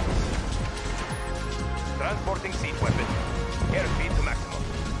 Transporting siege weapon. Airspeed to maximum.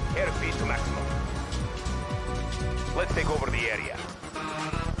 Airspeed to maximum. Let's take over the area.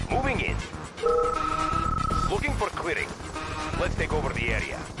 Moving in. Looking for clearing. Let's take over the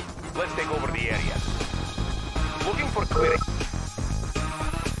area. Let's take over the area. Looking for clearing.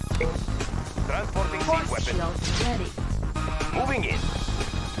 Transporting siege Force weapon. shield ready. Moving in.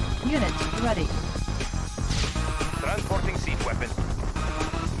 Unit ready. Transporting siege weapon.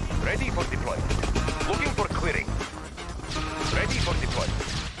 Ready for deployment. Looking for clearing. Ready for deployment.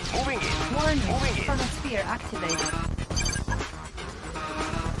 Moving in. Warning. Moving in. Chronosphere activated.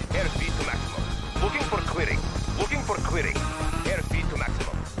 Airspeed to maximum. Looking for clearing. Looking for clearing. Airspeed to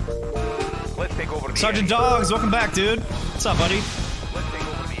maximum. Let's take over the Sergeant area. Dogs, welcome back, dude. What's up, buddy? Let's take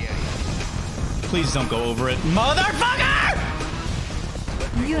over the area. Please don't go over it. Motherfucker!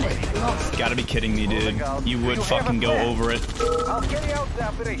 Unit lost. Gotta be kidding me, dude. You would fucking go over it. I'll carry out the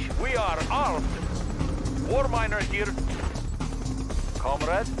operation. We are armed. War miner here.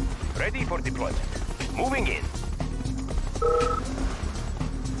 Comrade, ready for deployment. Moving in.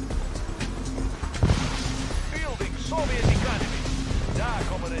 Fielding Soviet economy. Da,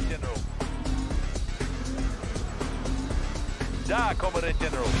 Comrade General. Da, Comrade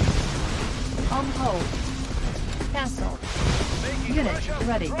General. On hold. Cancel. Making Unit Russia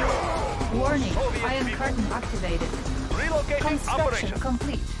ready. strong. Warning. Soviet Iron people. curtain activated. Relocating Construction operation.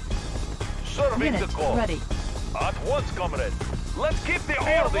 complete. Serving Unit the call. ready. At once, comrade. Let's keep the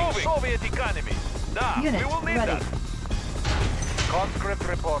fielding Soviet economy. Da, Unit we will need ready. that. Conscript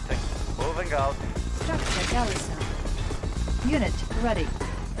reporting. Moving out. Structure garrison. Unit ready.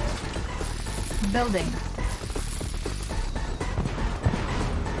 Building.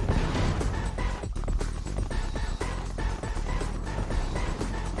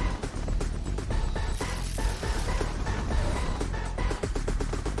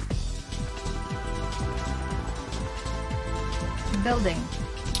 Building.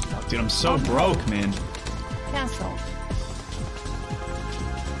 Oh, dude, I'm so broke, man. Cancel.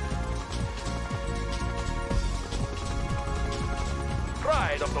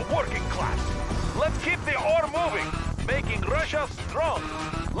 Pride of the working class. Let's keep the ore moving. Making Russia strong.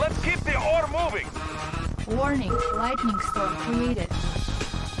 Let's keep the ore moving. Warning. Lightning storm created.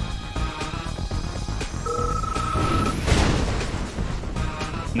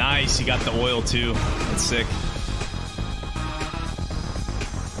 Nice, you got the oil too. That's sick.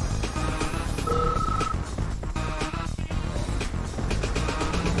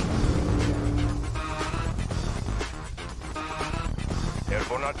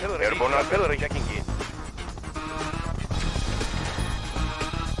 Airborne artillery checking in.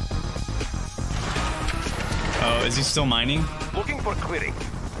 Oh, is he still mining? Looking for clearing.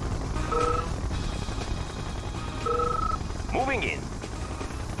 Moving in.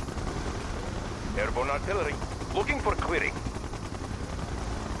 Airborne artillery. Looking for clearing.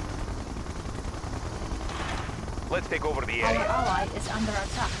 Let's take over the Our area. ally is under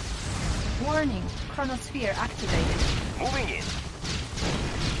attack. Warning. Chronosphere activated. Moving in.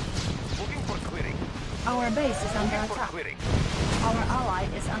 Looking for clearing. Our base is under Looking for attack. clearing. Our ally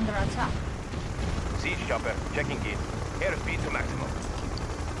is under attack. Siege chopper checking in. Airspeed to maximum.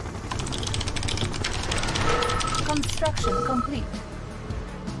 Construction complete.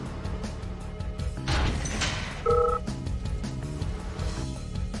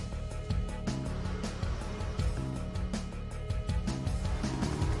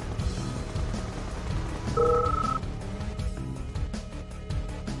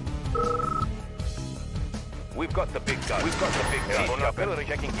 We've got the big gun. We've got the big gun. Siege chopper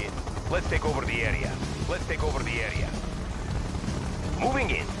checking in. Let's take over the area. Let's take over the area. Moving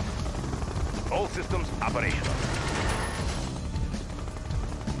in. All systems operational.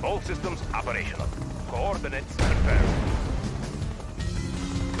 All systems operational. Coordinates confirmed.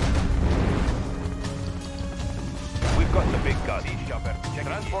 We've got the big gun. Siege chopper. Check.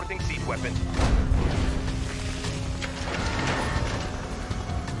 Transporting siege weapon.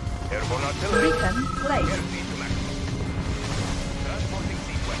 Airborne artillery. Beacon placed. Airspeed to maximum. Transporting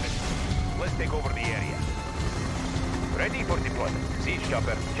siege weapon. Let's take over the area. Ready for deployment. Siege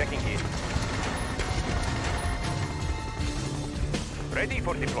chopper checking in. Ready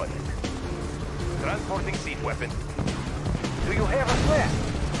for deployment. Transporting siege weapon. Do you have a plan?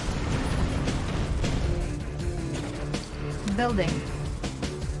 Building.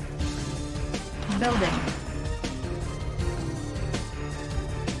 Building.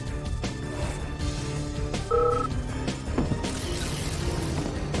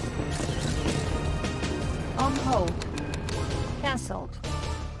 On hold. Cancelled.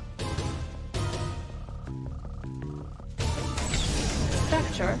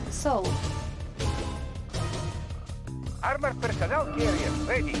 Structure sold. Armored personnel carrier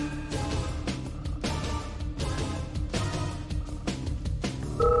ready.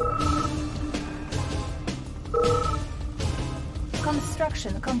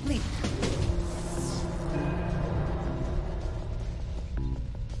 Construction complete.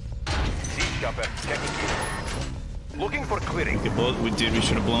 Siege chopper checking in. Looking for clearing. Dude, we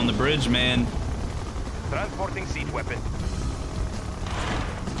should have blown the bridge, man. Transporting siege weapon.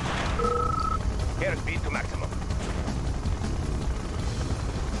 Airspeed to maximum.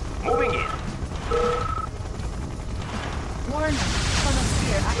 Moving in. Warning.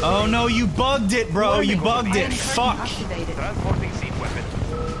 Chronosphere activated. Oh no, you bugged it, bro. You Warning. bugged Iron it. curtain Fuck. activated. Transporting siege weapon.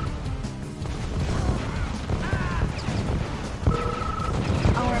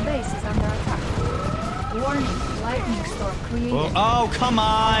 Our base is under attack. Warning, lightning storm created. Oh, come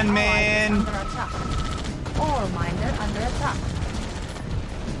on, man. Under attack. Ore miner under attack.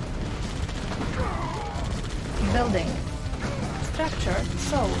 Building. Structure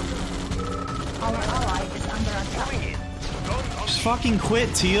sold. Our ally is under attack. Just fucking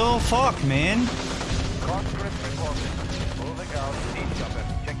quit, Teal. Fuck, man. Conscript reporting. Moving out. Siege chopper.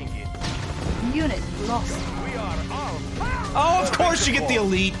 Checking in. Unit lost. We are armed. Oh, of course you get the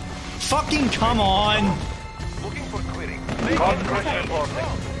elite. Fucking come on. Looking for quitting. Conscript reporting.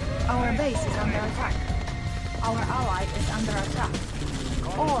 Our base is under attack. Our ally is under attack.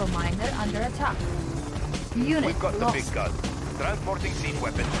 Ore miner under attack. Unit We've got the lost. big guns. Transporting siege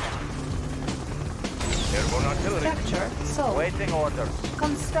weapons. Airborne artillery. Structure sold. Waiting orders.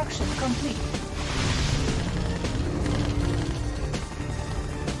 Construction complete.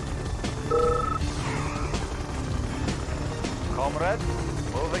 Comrades,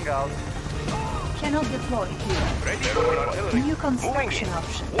 moving out. Cannot deploy here. Ready for artillery. New construction Moving in.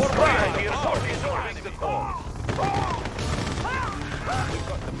 option. Bryan here. Sorting the call. We've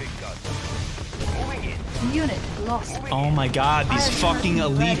got the big guns. Moving in. Unit lost. Oh my god, these fucking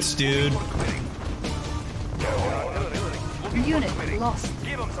elites, dude. Airborne artillery. Looking Unit for quitting. lost.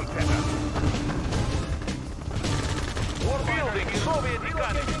 Give them some pepper. Building Soviet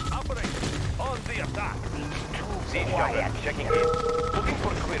economy. Operation. On the attack. Siege chopper. Checking in. Looking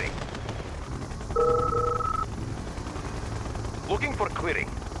for quitting. Looking for quitting.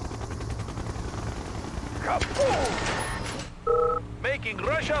 Kaboom! Making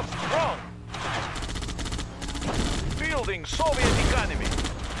Russia strong. Building Soviet economy.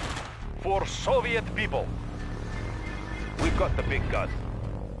 For Soviet people. We've got the big gun.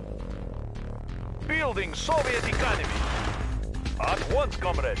 Building Soviet economy. At once,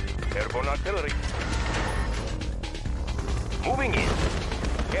 comrade. Airborne artillery. Moving in.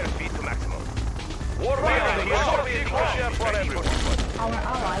 Airspeed to maximum. Building Soviet economy for everyone. Our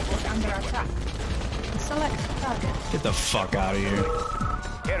ally is under attack. Select target. Get the fuck out of here.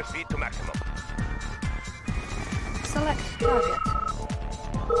 Airspeed to maximum. Select target.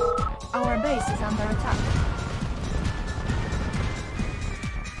 Our base is under attack.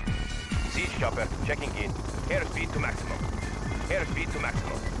 Siege chopper checking in. Airspeed to maximum. Airspeed to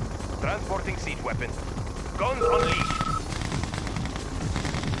maximum. Transporting siege weapon. Guns unleashed.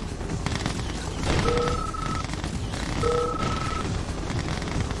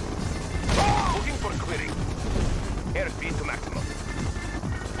 Looking for quitting. Airspeed to maximum.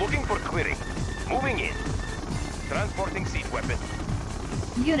 Looking for quitting. Moving in. Transporting siege weapon.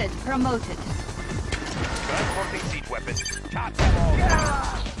 Unit promoted. Transporting siege weapon. Chop them all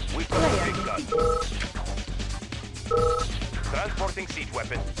down. We've got a big gun. Transporting siege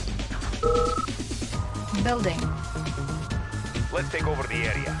weapon. Building. Let's take over the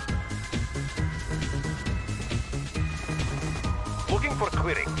area. Looking for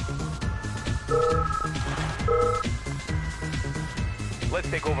quitting. Let's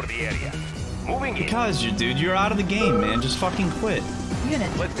take over the area. Moving in. Because you, dude, you're out of the game, man. Just fucking quit. Unit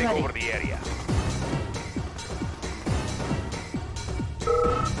Let's take ready. over the area.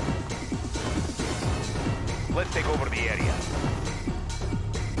 Let's take over the area.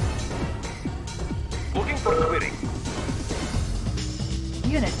 Looking for quitting.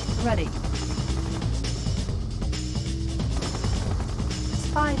 Unit ready.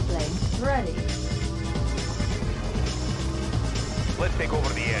 Spy plane ready. Let's take over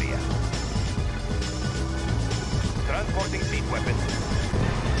the area. Transporting siege weapon.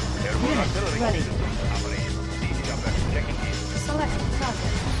 Airborne Unit artillery. ready. Operation. Siege chopper. Checking in. Select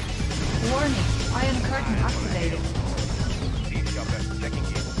target. Warning, Iron Curtain activated. Siege chopper. Checking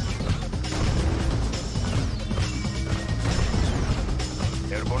in.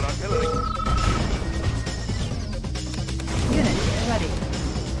 Airborne artillery. Unit ready.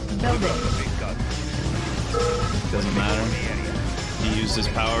 Building. The big gun. Doesn't matter. The area. He used his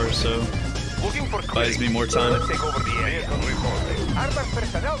power, so Looking for buys me quitting. more time. Let's take over the area. Vehicle reporting. Armed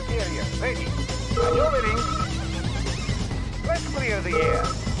personnel carrier ready. Maneuvering. Let's clear the air.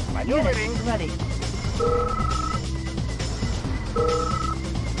 Maneuvering. Unit ready.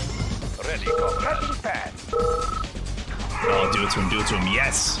 Ready, comrade. Cutting path. Oh, do it to him, do it to him.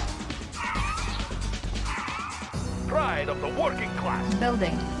 Yes! Pride of the working class.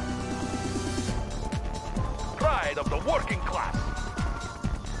 Building. Pride of the working class.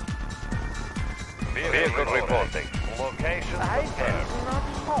 Vehicle reporting. Location confirmed. Not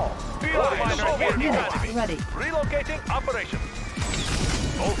small. Building Soviet Unit economy. ready. Relocating operation.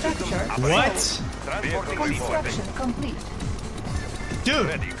 All systems Structure. operational. What? Transporting Construction complete. Dude!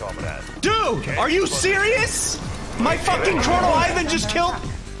 ready, comrade. Dude! Are you serious? My fucking Chrono Ivan just killed...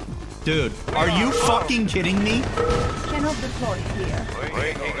 Dude, are you fucking kidding me? Cannot deploy here.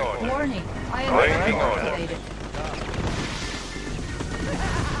 Waiting order. Warning, I am Waiting order. activated.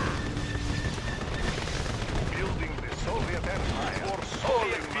 Building the Soviet Empire for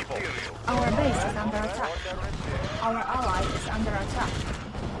Soviet people. Our base is under attack. Our ally is under attack.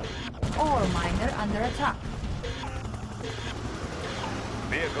 Ore miner under attack.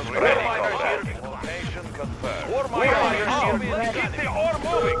 Vehicle ready. Location confirmed. War miner here. Keep the ore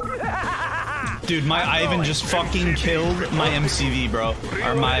moving. Dude, my Ivan just fucking killed my MCV, bro.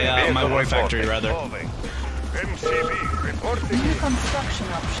 Or my war factory, rather. MCV reporting. New construction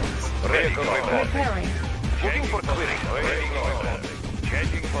options. Vehicle Repairing. Looking for clearing. Waiting order.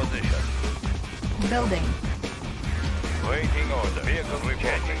 Changing position. Building. Waiting order. Vehicle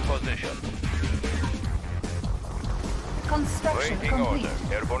changing position. Construction Waiting complete.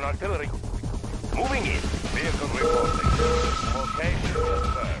 order. Airborne artillery. Moving in. Vehicle reporting. Location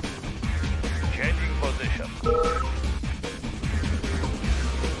confirmed. Changing position.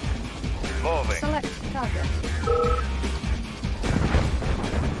 Moving. Select target.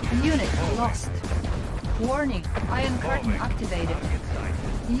 Unit lost. Warning, Iron Curtain activated.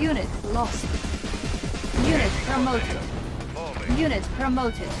 Unit lost. Unit promoted. Moving. Unit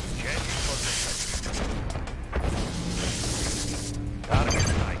promoted. Changing position. Target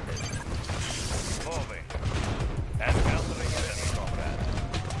sighted. Moving. And countering enemy comrade.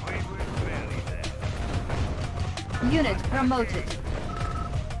 We will rally there. Unit promoted.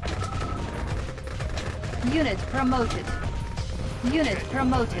 Unit promoted. Unit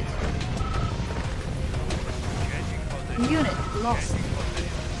promoted. Changing position. Unit lost.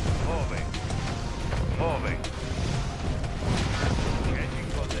 Moving. Moving. Changing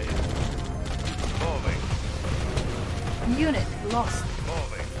position. Moving. Unit lost.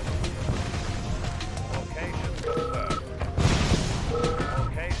 Moving. Location confirmed.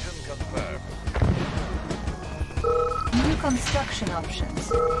 Location confirmed. New construction options.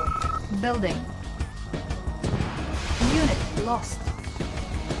 Building. Unit lost.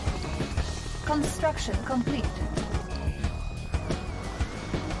 Construction complete.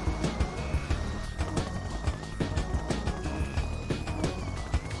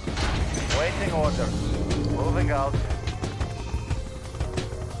 Waiting orders. Moving out.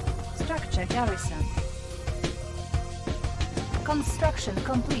 Structure garrison. Construction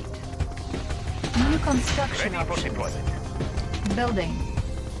complete. New construction Ready for options. deployment. Building.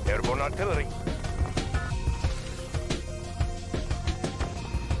 Airborne artillery.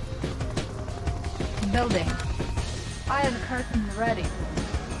 Building. Iron Curtain ready.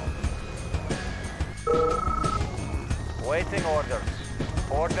 Waiting orders.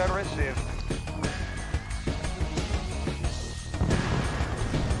 Order received.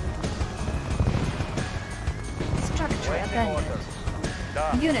 Structure Waiting abandoned. orders.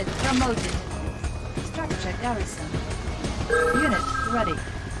 Done. Unit promoted. Structure garrison. Unit ready.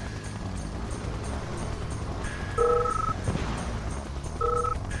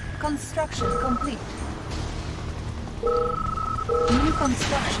 Construction complete. New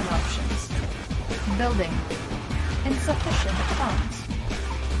construction options. Building. Insufficient funds.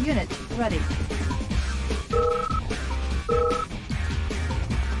 Unit ready.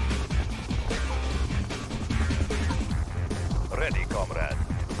 Ready, comrade.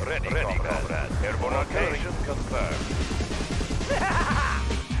 Ready, comrade. Airborne location confirmed.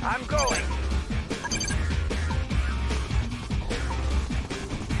 I'm going.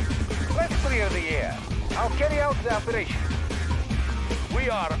 Let's clear the air. I'll carry out the operation. We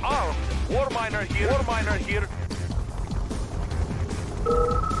are armed. War miner here. War miner here.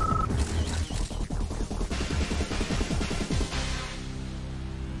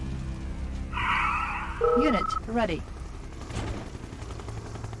 Unit ready.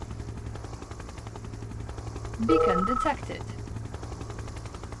 Beacon detected.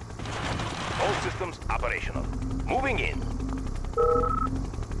 All systems operational. Moving in.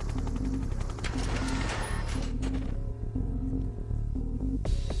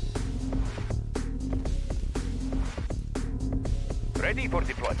 Ready for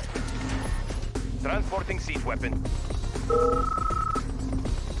deployment. Transporting siege weapon.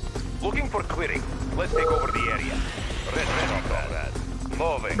 Looking for clearing. Let's take over the area. Ready, comrade.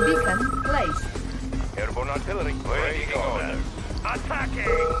 Moving. Beacon placed. Airborne artillery. Waiting order. Attacking!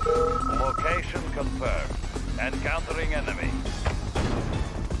 Location confirmed. Encountering enemy.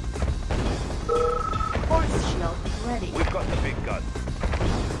 Force shield ready. We've got the big gun.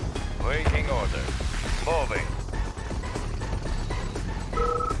 Waiting order. Moving.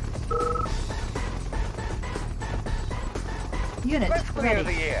 Unit Let's clear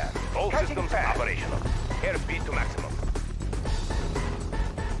ready. the air. All systems operational. Airspeed to maximum.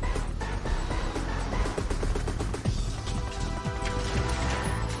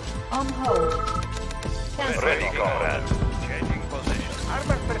 On hold. Cancel. Ready, comrade. Changing position.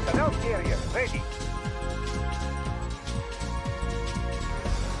 Armored personnel carrier ready.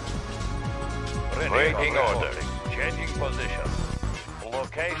 Ready, waiting orders. Changing position.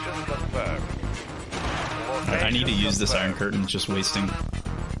 Location confirmed. I need to use this iron curtain, it's just wasting.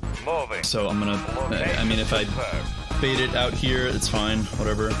 Moving. So I'm gonna, I mean, if I bait it out here, it's fine,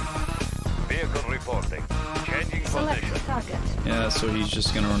 whatever. Vehicle reporting. Changing Select position. target. Yeah, so he's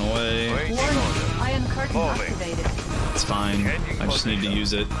just gonna run away. Waiting Warning. orders. Iron curtain Moving. activated. It's fine. I just need to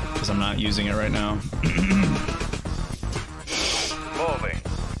use it, because I'm not using it right now. Moving.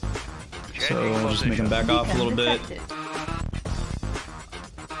 So we'll just make him back off a little bit. Detected.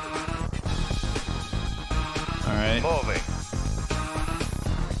 Alright. Moving.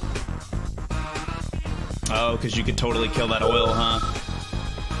 Oh, because you could totally kill that oil, huh?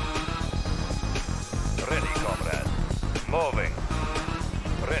 Ready, comrade. Moving.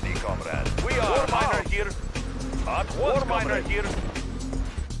 Ready, comrade. We are War miner here. At War miner here.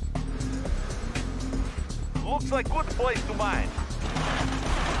 Looks like good place to mine.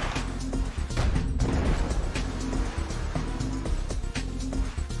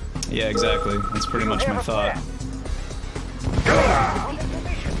 Yeah, exactly. That's pretty much my thought.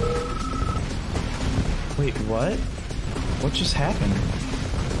 Wait, what? What just happened?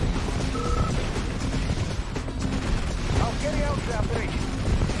 I'll carry out the operation.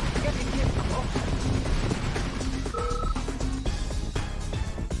 Getting in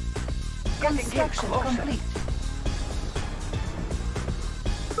Construction complete.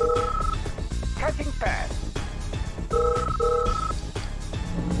 Cutting path.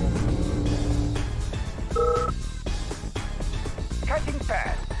 Cutting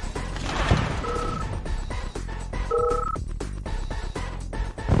path.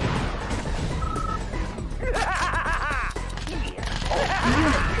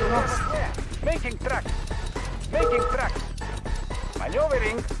 Unit lost. Making tracks. Making tracks.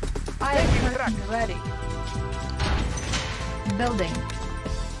 Maneuvering. Iron Making curtain tracks. ready. Building.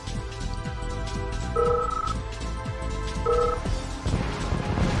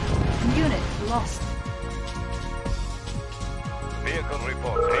 Unit lost. Vehicle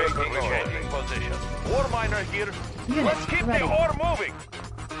report. Vehicle changing position. War miner here. Unit Let's keep ready. the ore moving.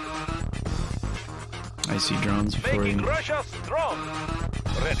 I see drones before Making you. Russia strong.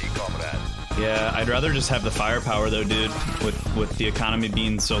 Ready, comrade. Yeah, I'd rather just have the firepower though, dude. With the economy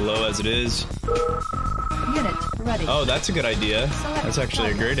being so low as it is. Unit ready. Oh, that's a good idea. That's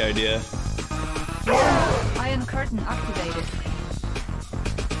actually a great idea. Iron curtain activated.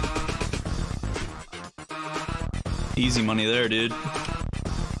 Easy money there, dude.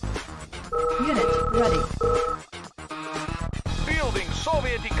 Unit ready. Building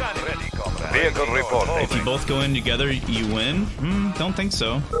Soviet economy. Ready, comrade. Vehicle report. If you both go in together, you win? Don't think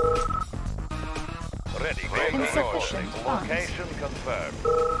so. Ready. Insufficient funds. Location confirmed.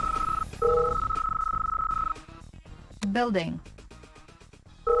 Building.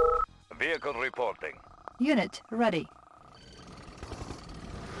 Vehicle reporting. Unit ready.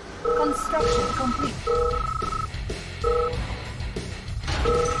 Construction complete.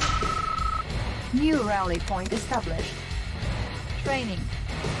 New rally point established. Training.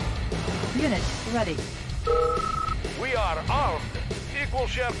 Unit ready. We are armed. Equal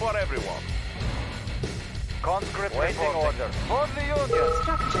share for everyone. Conscript waiting order for the Union.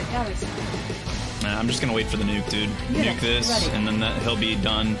 Structure garrison. Nah, I'm just gonna wait for the nuke, dude. Unit Nuke this, ready. and then he'll be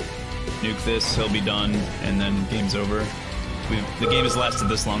done. Nuke this, he'll be done, and then game's over. The game has lasted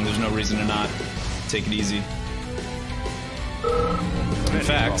this long, there's no reason to not take it easy. In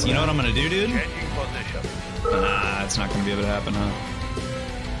fact, you know what I'm gonna do, dude? Changing position. Nah, it's not gonna be able to happen, huh?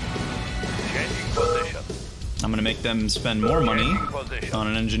 Changing position. I'm gonna make them spend more money Changing position. on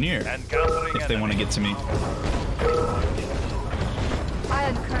an engineer Encountering if they want to enemy. get to me.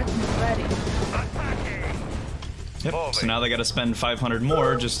 Iron curtain ready. Yep. So Moving. now they gotta spend 500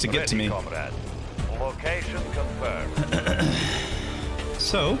 more just to get to Ready, me. comrade. Location confirmed.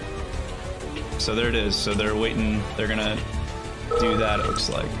 So there it is. So they're waiting. They're gonna do that, it looks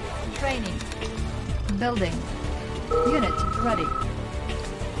like. Training. Building. Unit ready.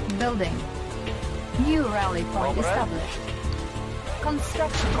 Building. New rally point established.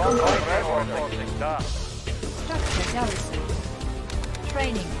 Construction complete. Structure garrison.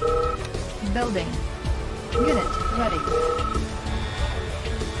 Training. Building. Unit ready.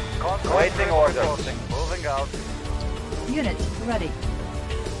 Waiting orders. Moving out. Unit ready.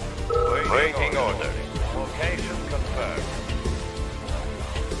 Waiting orders. Location confirmed.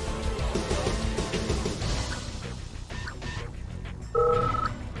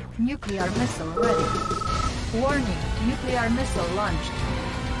 Nuclear missile ready. Warning, nuclear missile launched.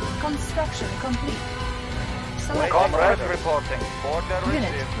 Construction complete. Select Comrades reporting. Order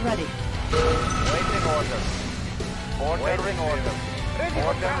unit received. ready. Waiting order. Ordering order.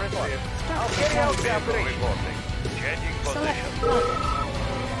 Order received. I'll carry out the operation. Reporting. Changing Select position. target.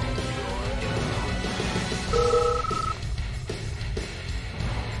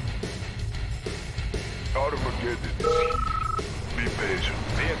 Armageddon is here. Be patient.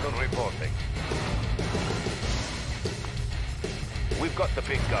 Vehicle reporting. We've got the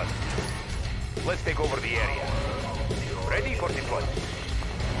big gun. Let's take over the area. Ready for deployment.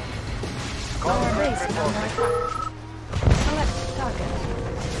 Our base is under attack. Select target.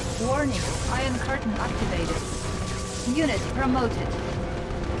 Warning, Iron Curtain activated. Unit promoted.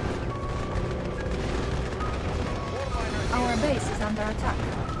 Our base is under attack.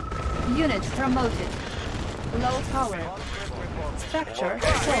 Unit promoted. Low power. Structure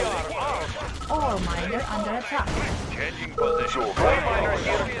sold. Ore miner under attack. Changing position. Comrades.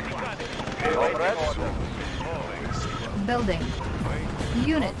 Building.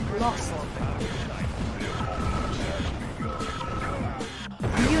 Unit lost.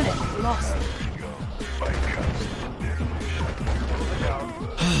 Unit lost.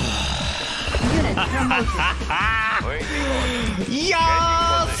 Unit promoted.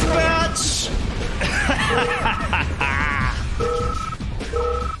 Yes, bitch!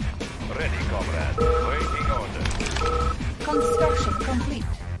 Ready, comrade. Waiting order. Construction complete.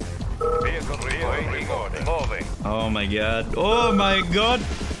 Vehicle waiting order. Moving. Oh my god. Oh my god.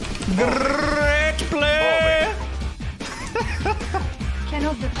 Great play!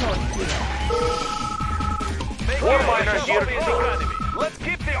 Cannot deploy here. Ore miners here. Let's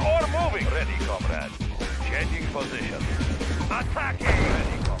keep the ore moving. Ready, comrade. Changing position. Attacking.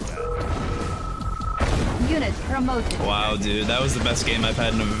 Ready, comrade. Unit promoted. Wow, dude, that was the best game I've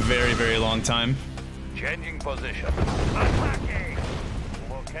had in a very, very long time. Changing position. Attacking.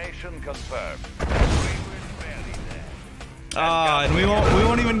 Location confirmed. We will bury them. Ah, and we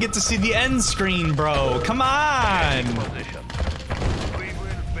won't even get to see the end screen, bro. Come on. Position. We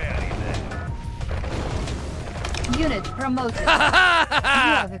will bury them. Unit promoted. You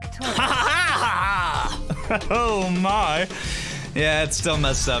are victorious. Oh my. Yeah, it's still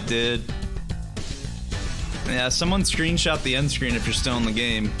messed up, dude. Yeah, someone screenshot the end screen if you're still in the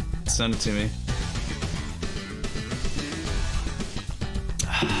game. Send it to me.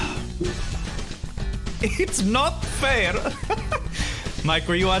 It's not fair. Mike,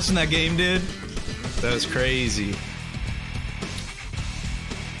 were you watching that game, dude? That was crazy.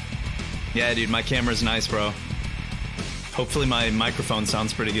 Yeah, dude, my camera's nice, bro. Hopefully my microphone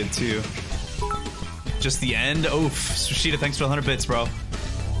sounds pretty good, too. Just the end? Oof. Sushita, thanks for the 100 bits, bro.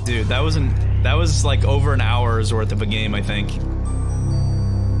 Dude, that was like over an hour's worth of a game, I think.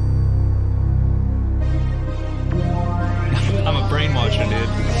 I'm a brainwasher, dude.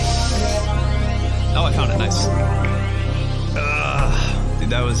 Oh, I found it. Nice. Dude,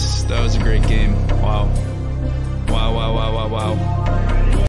 that was a great game. Wow. Wow, wow, wow, wow, wow.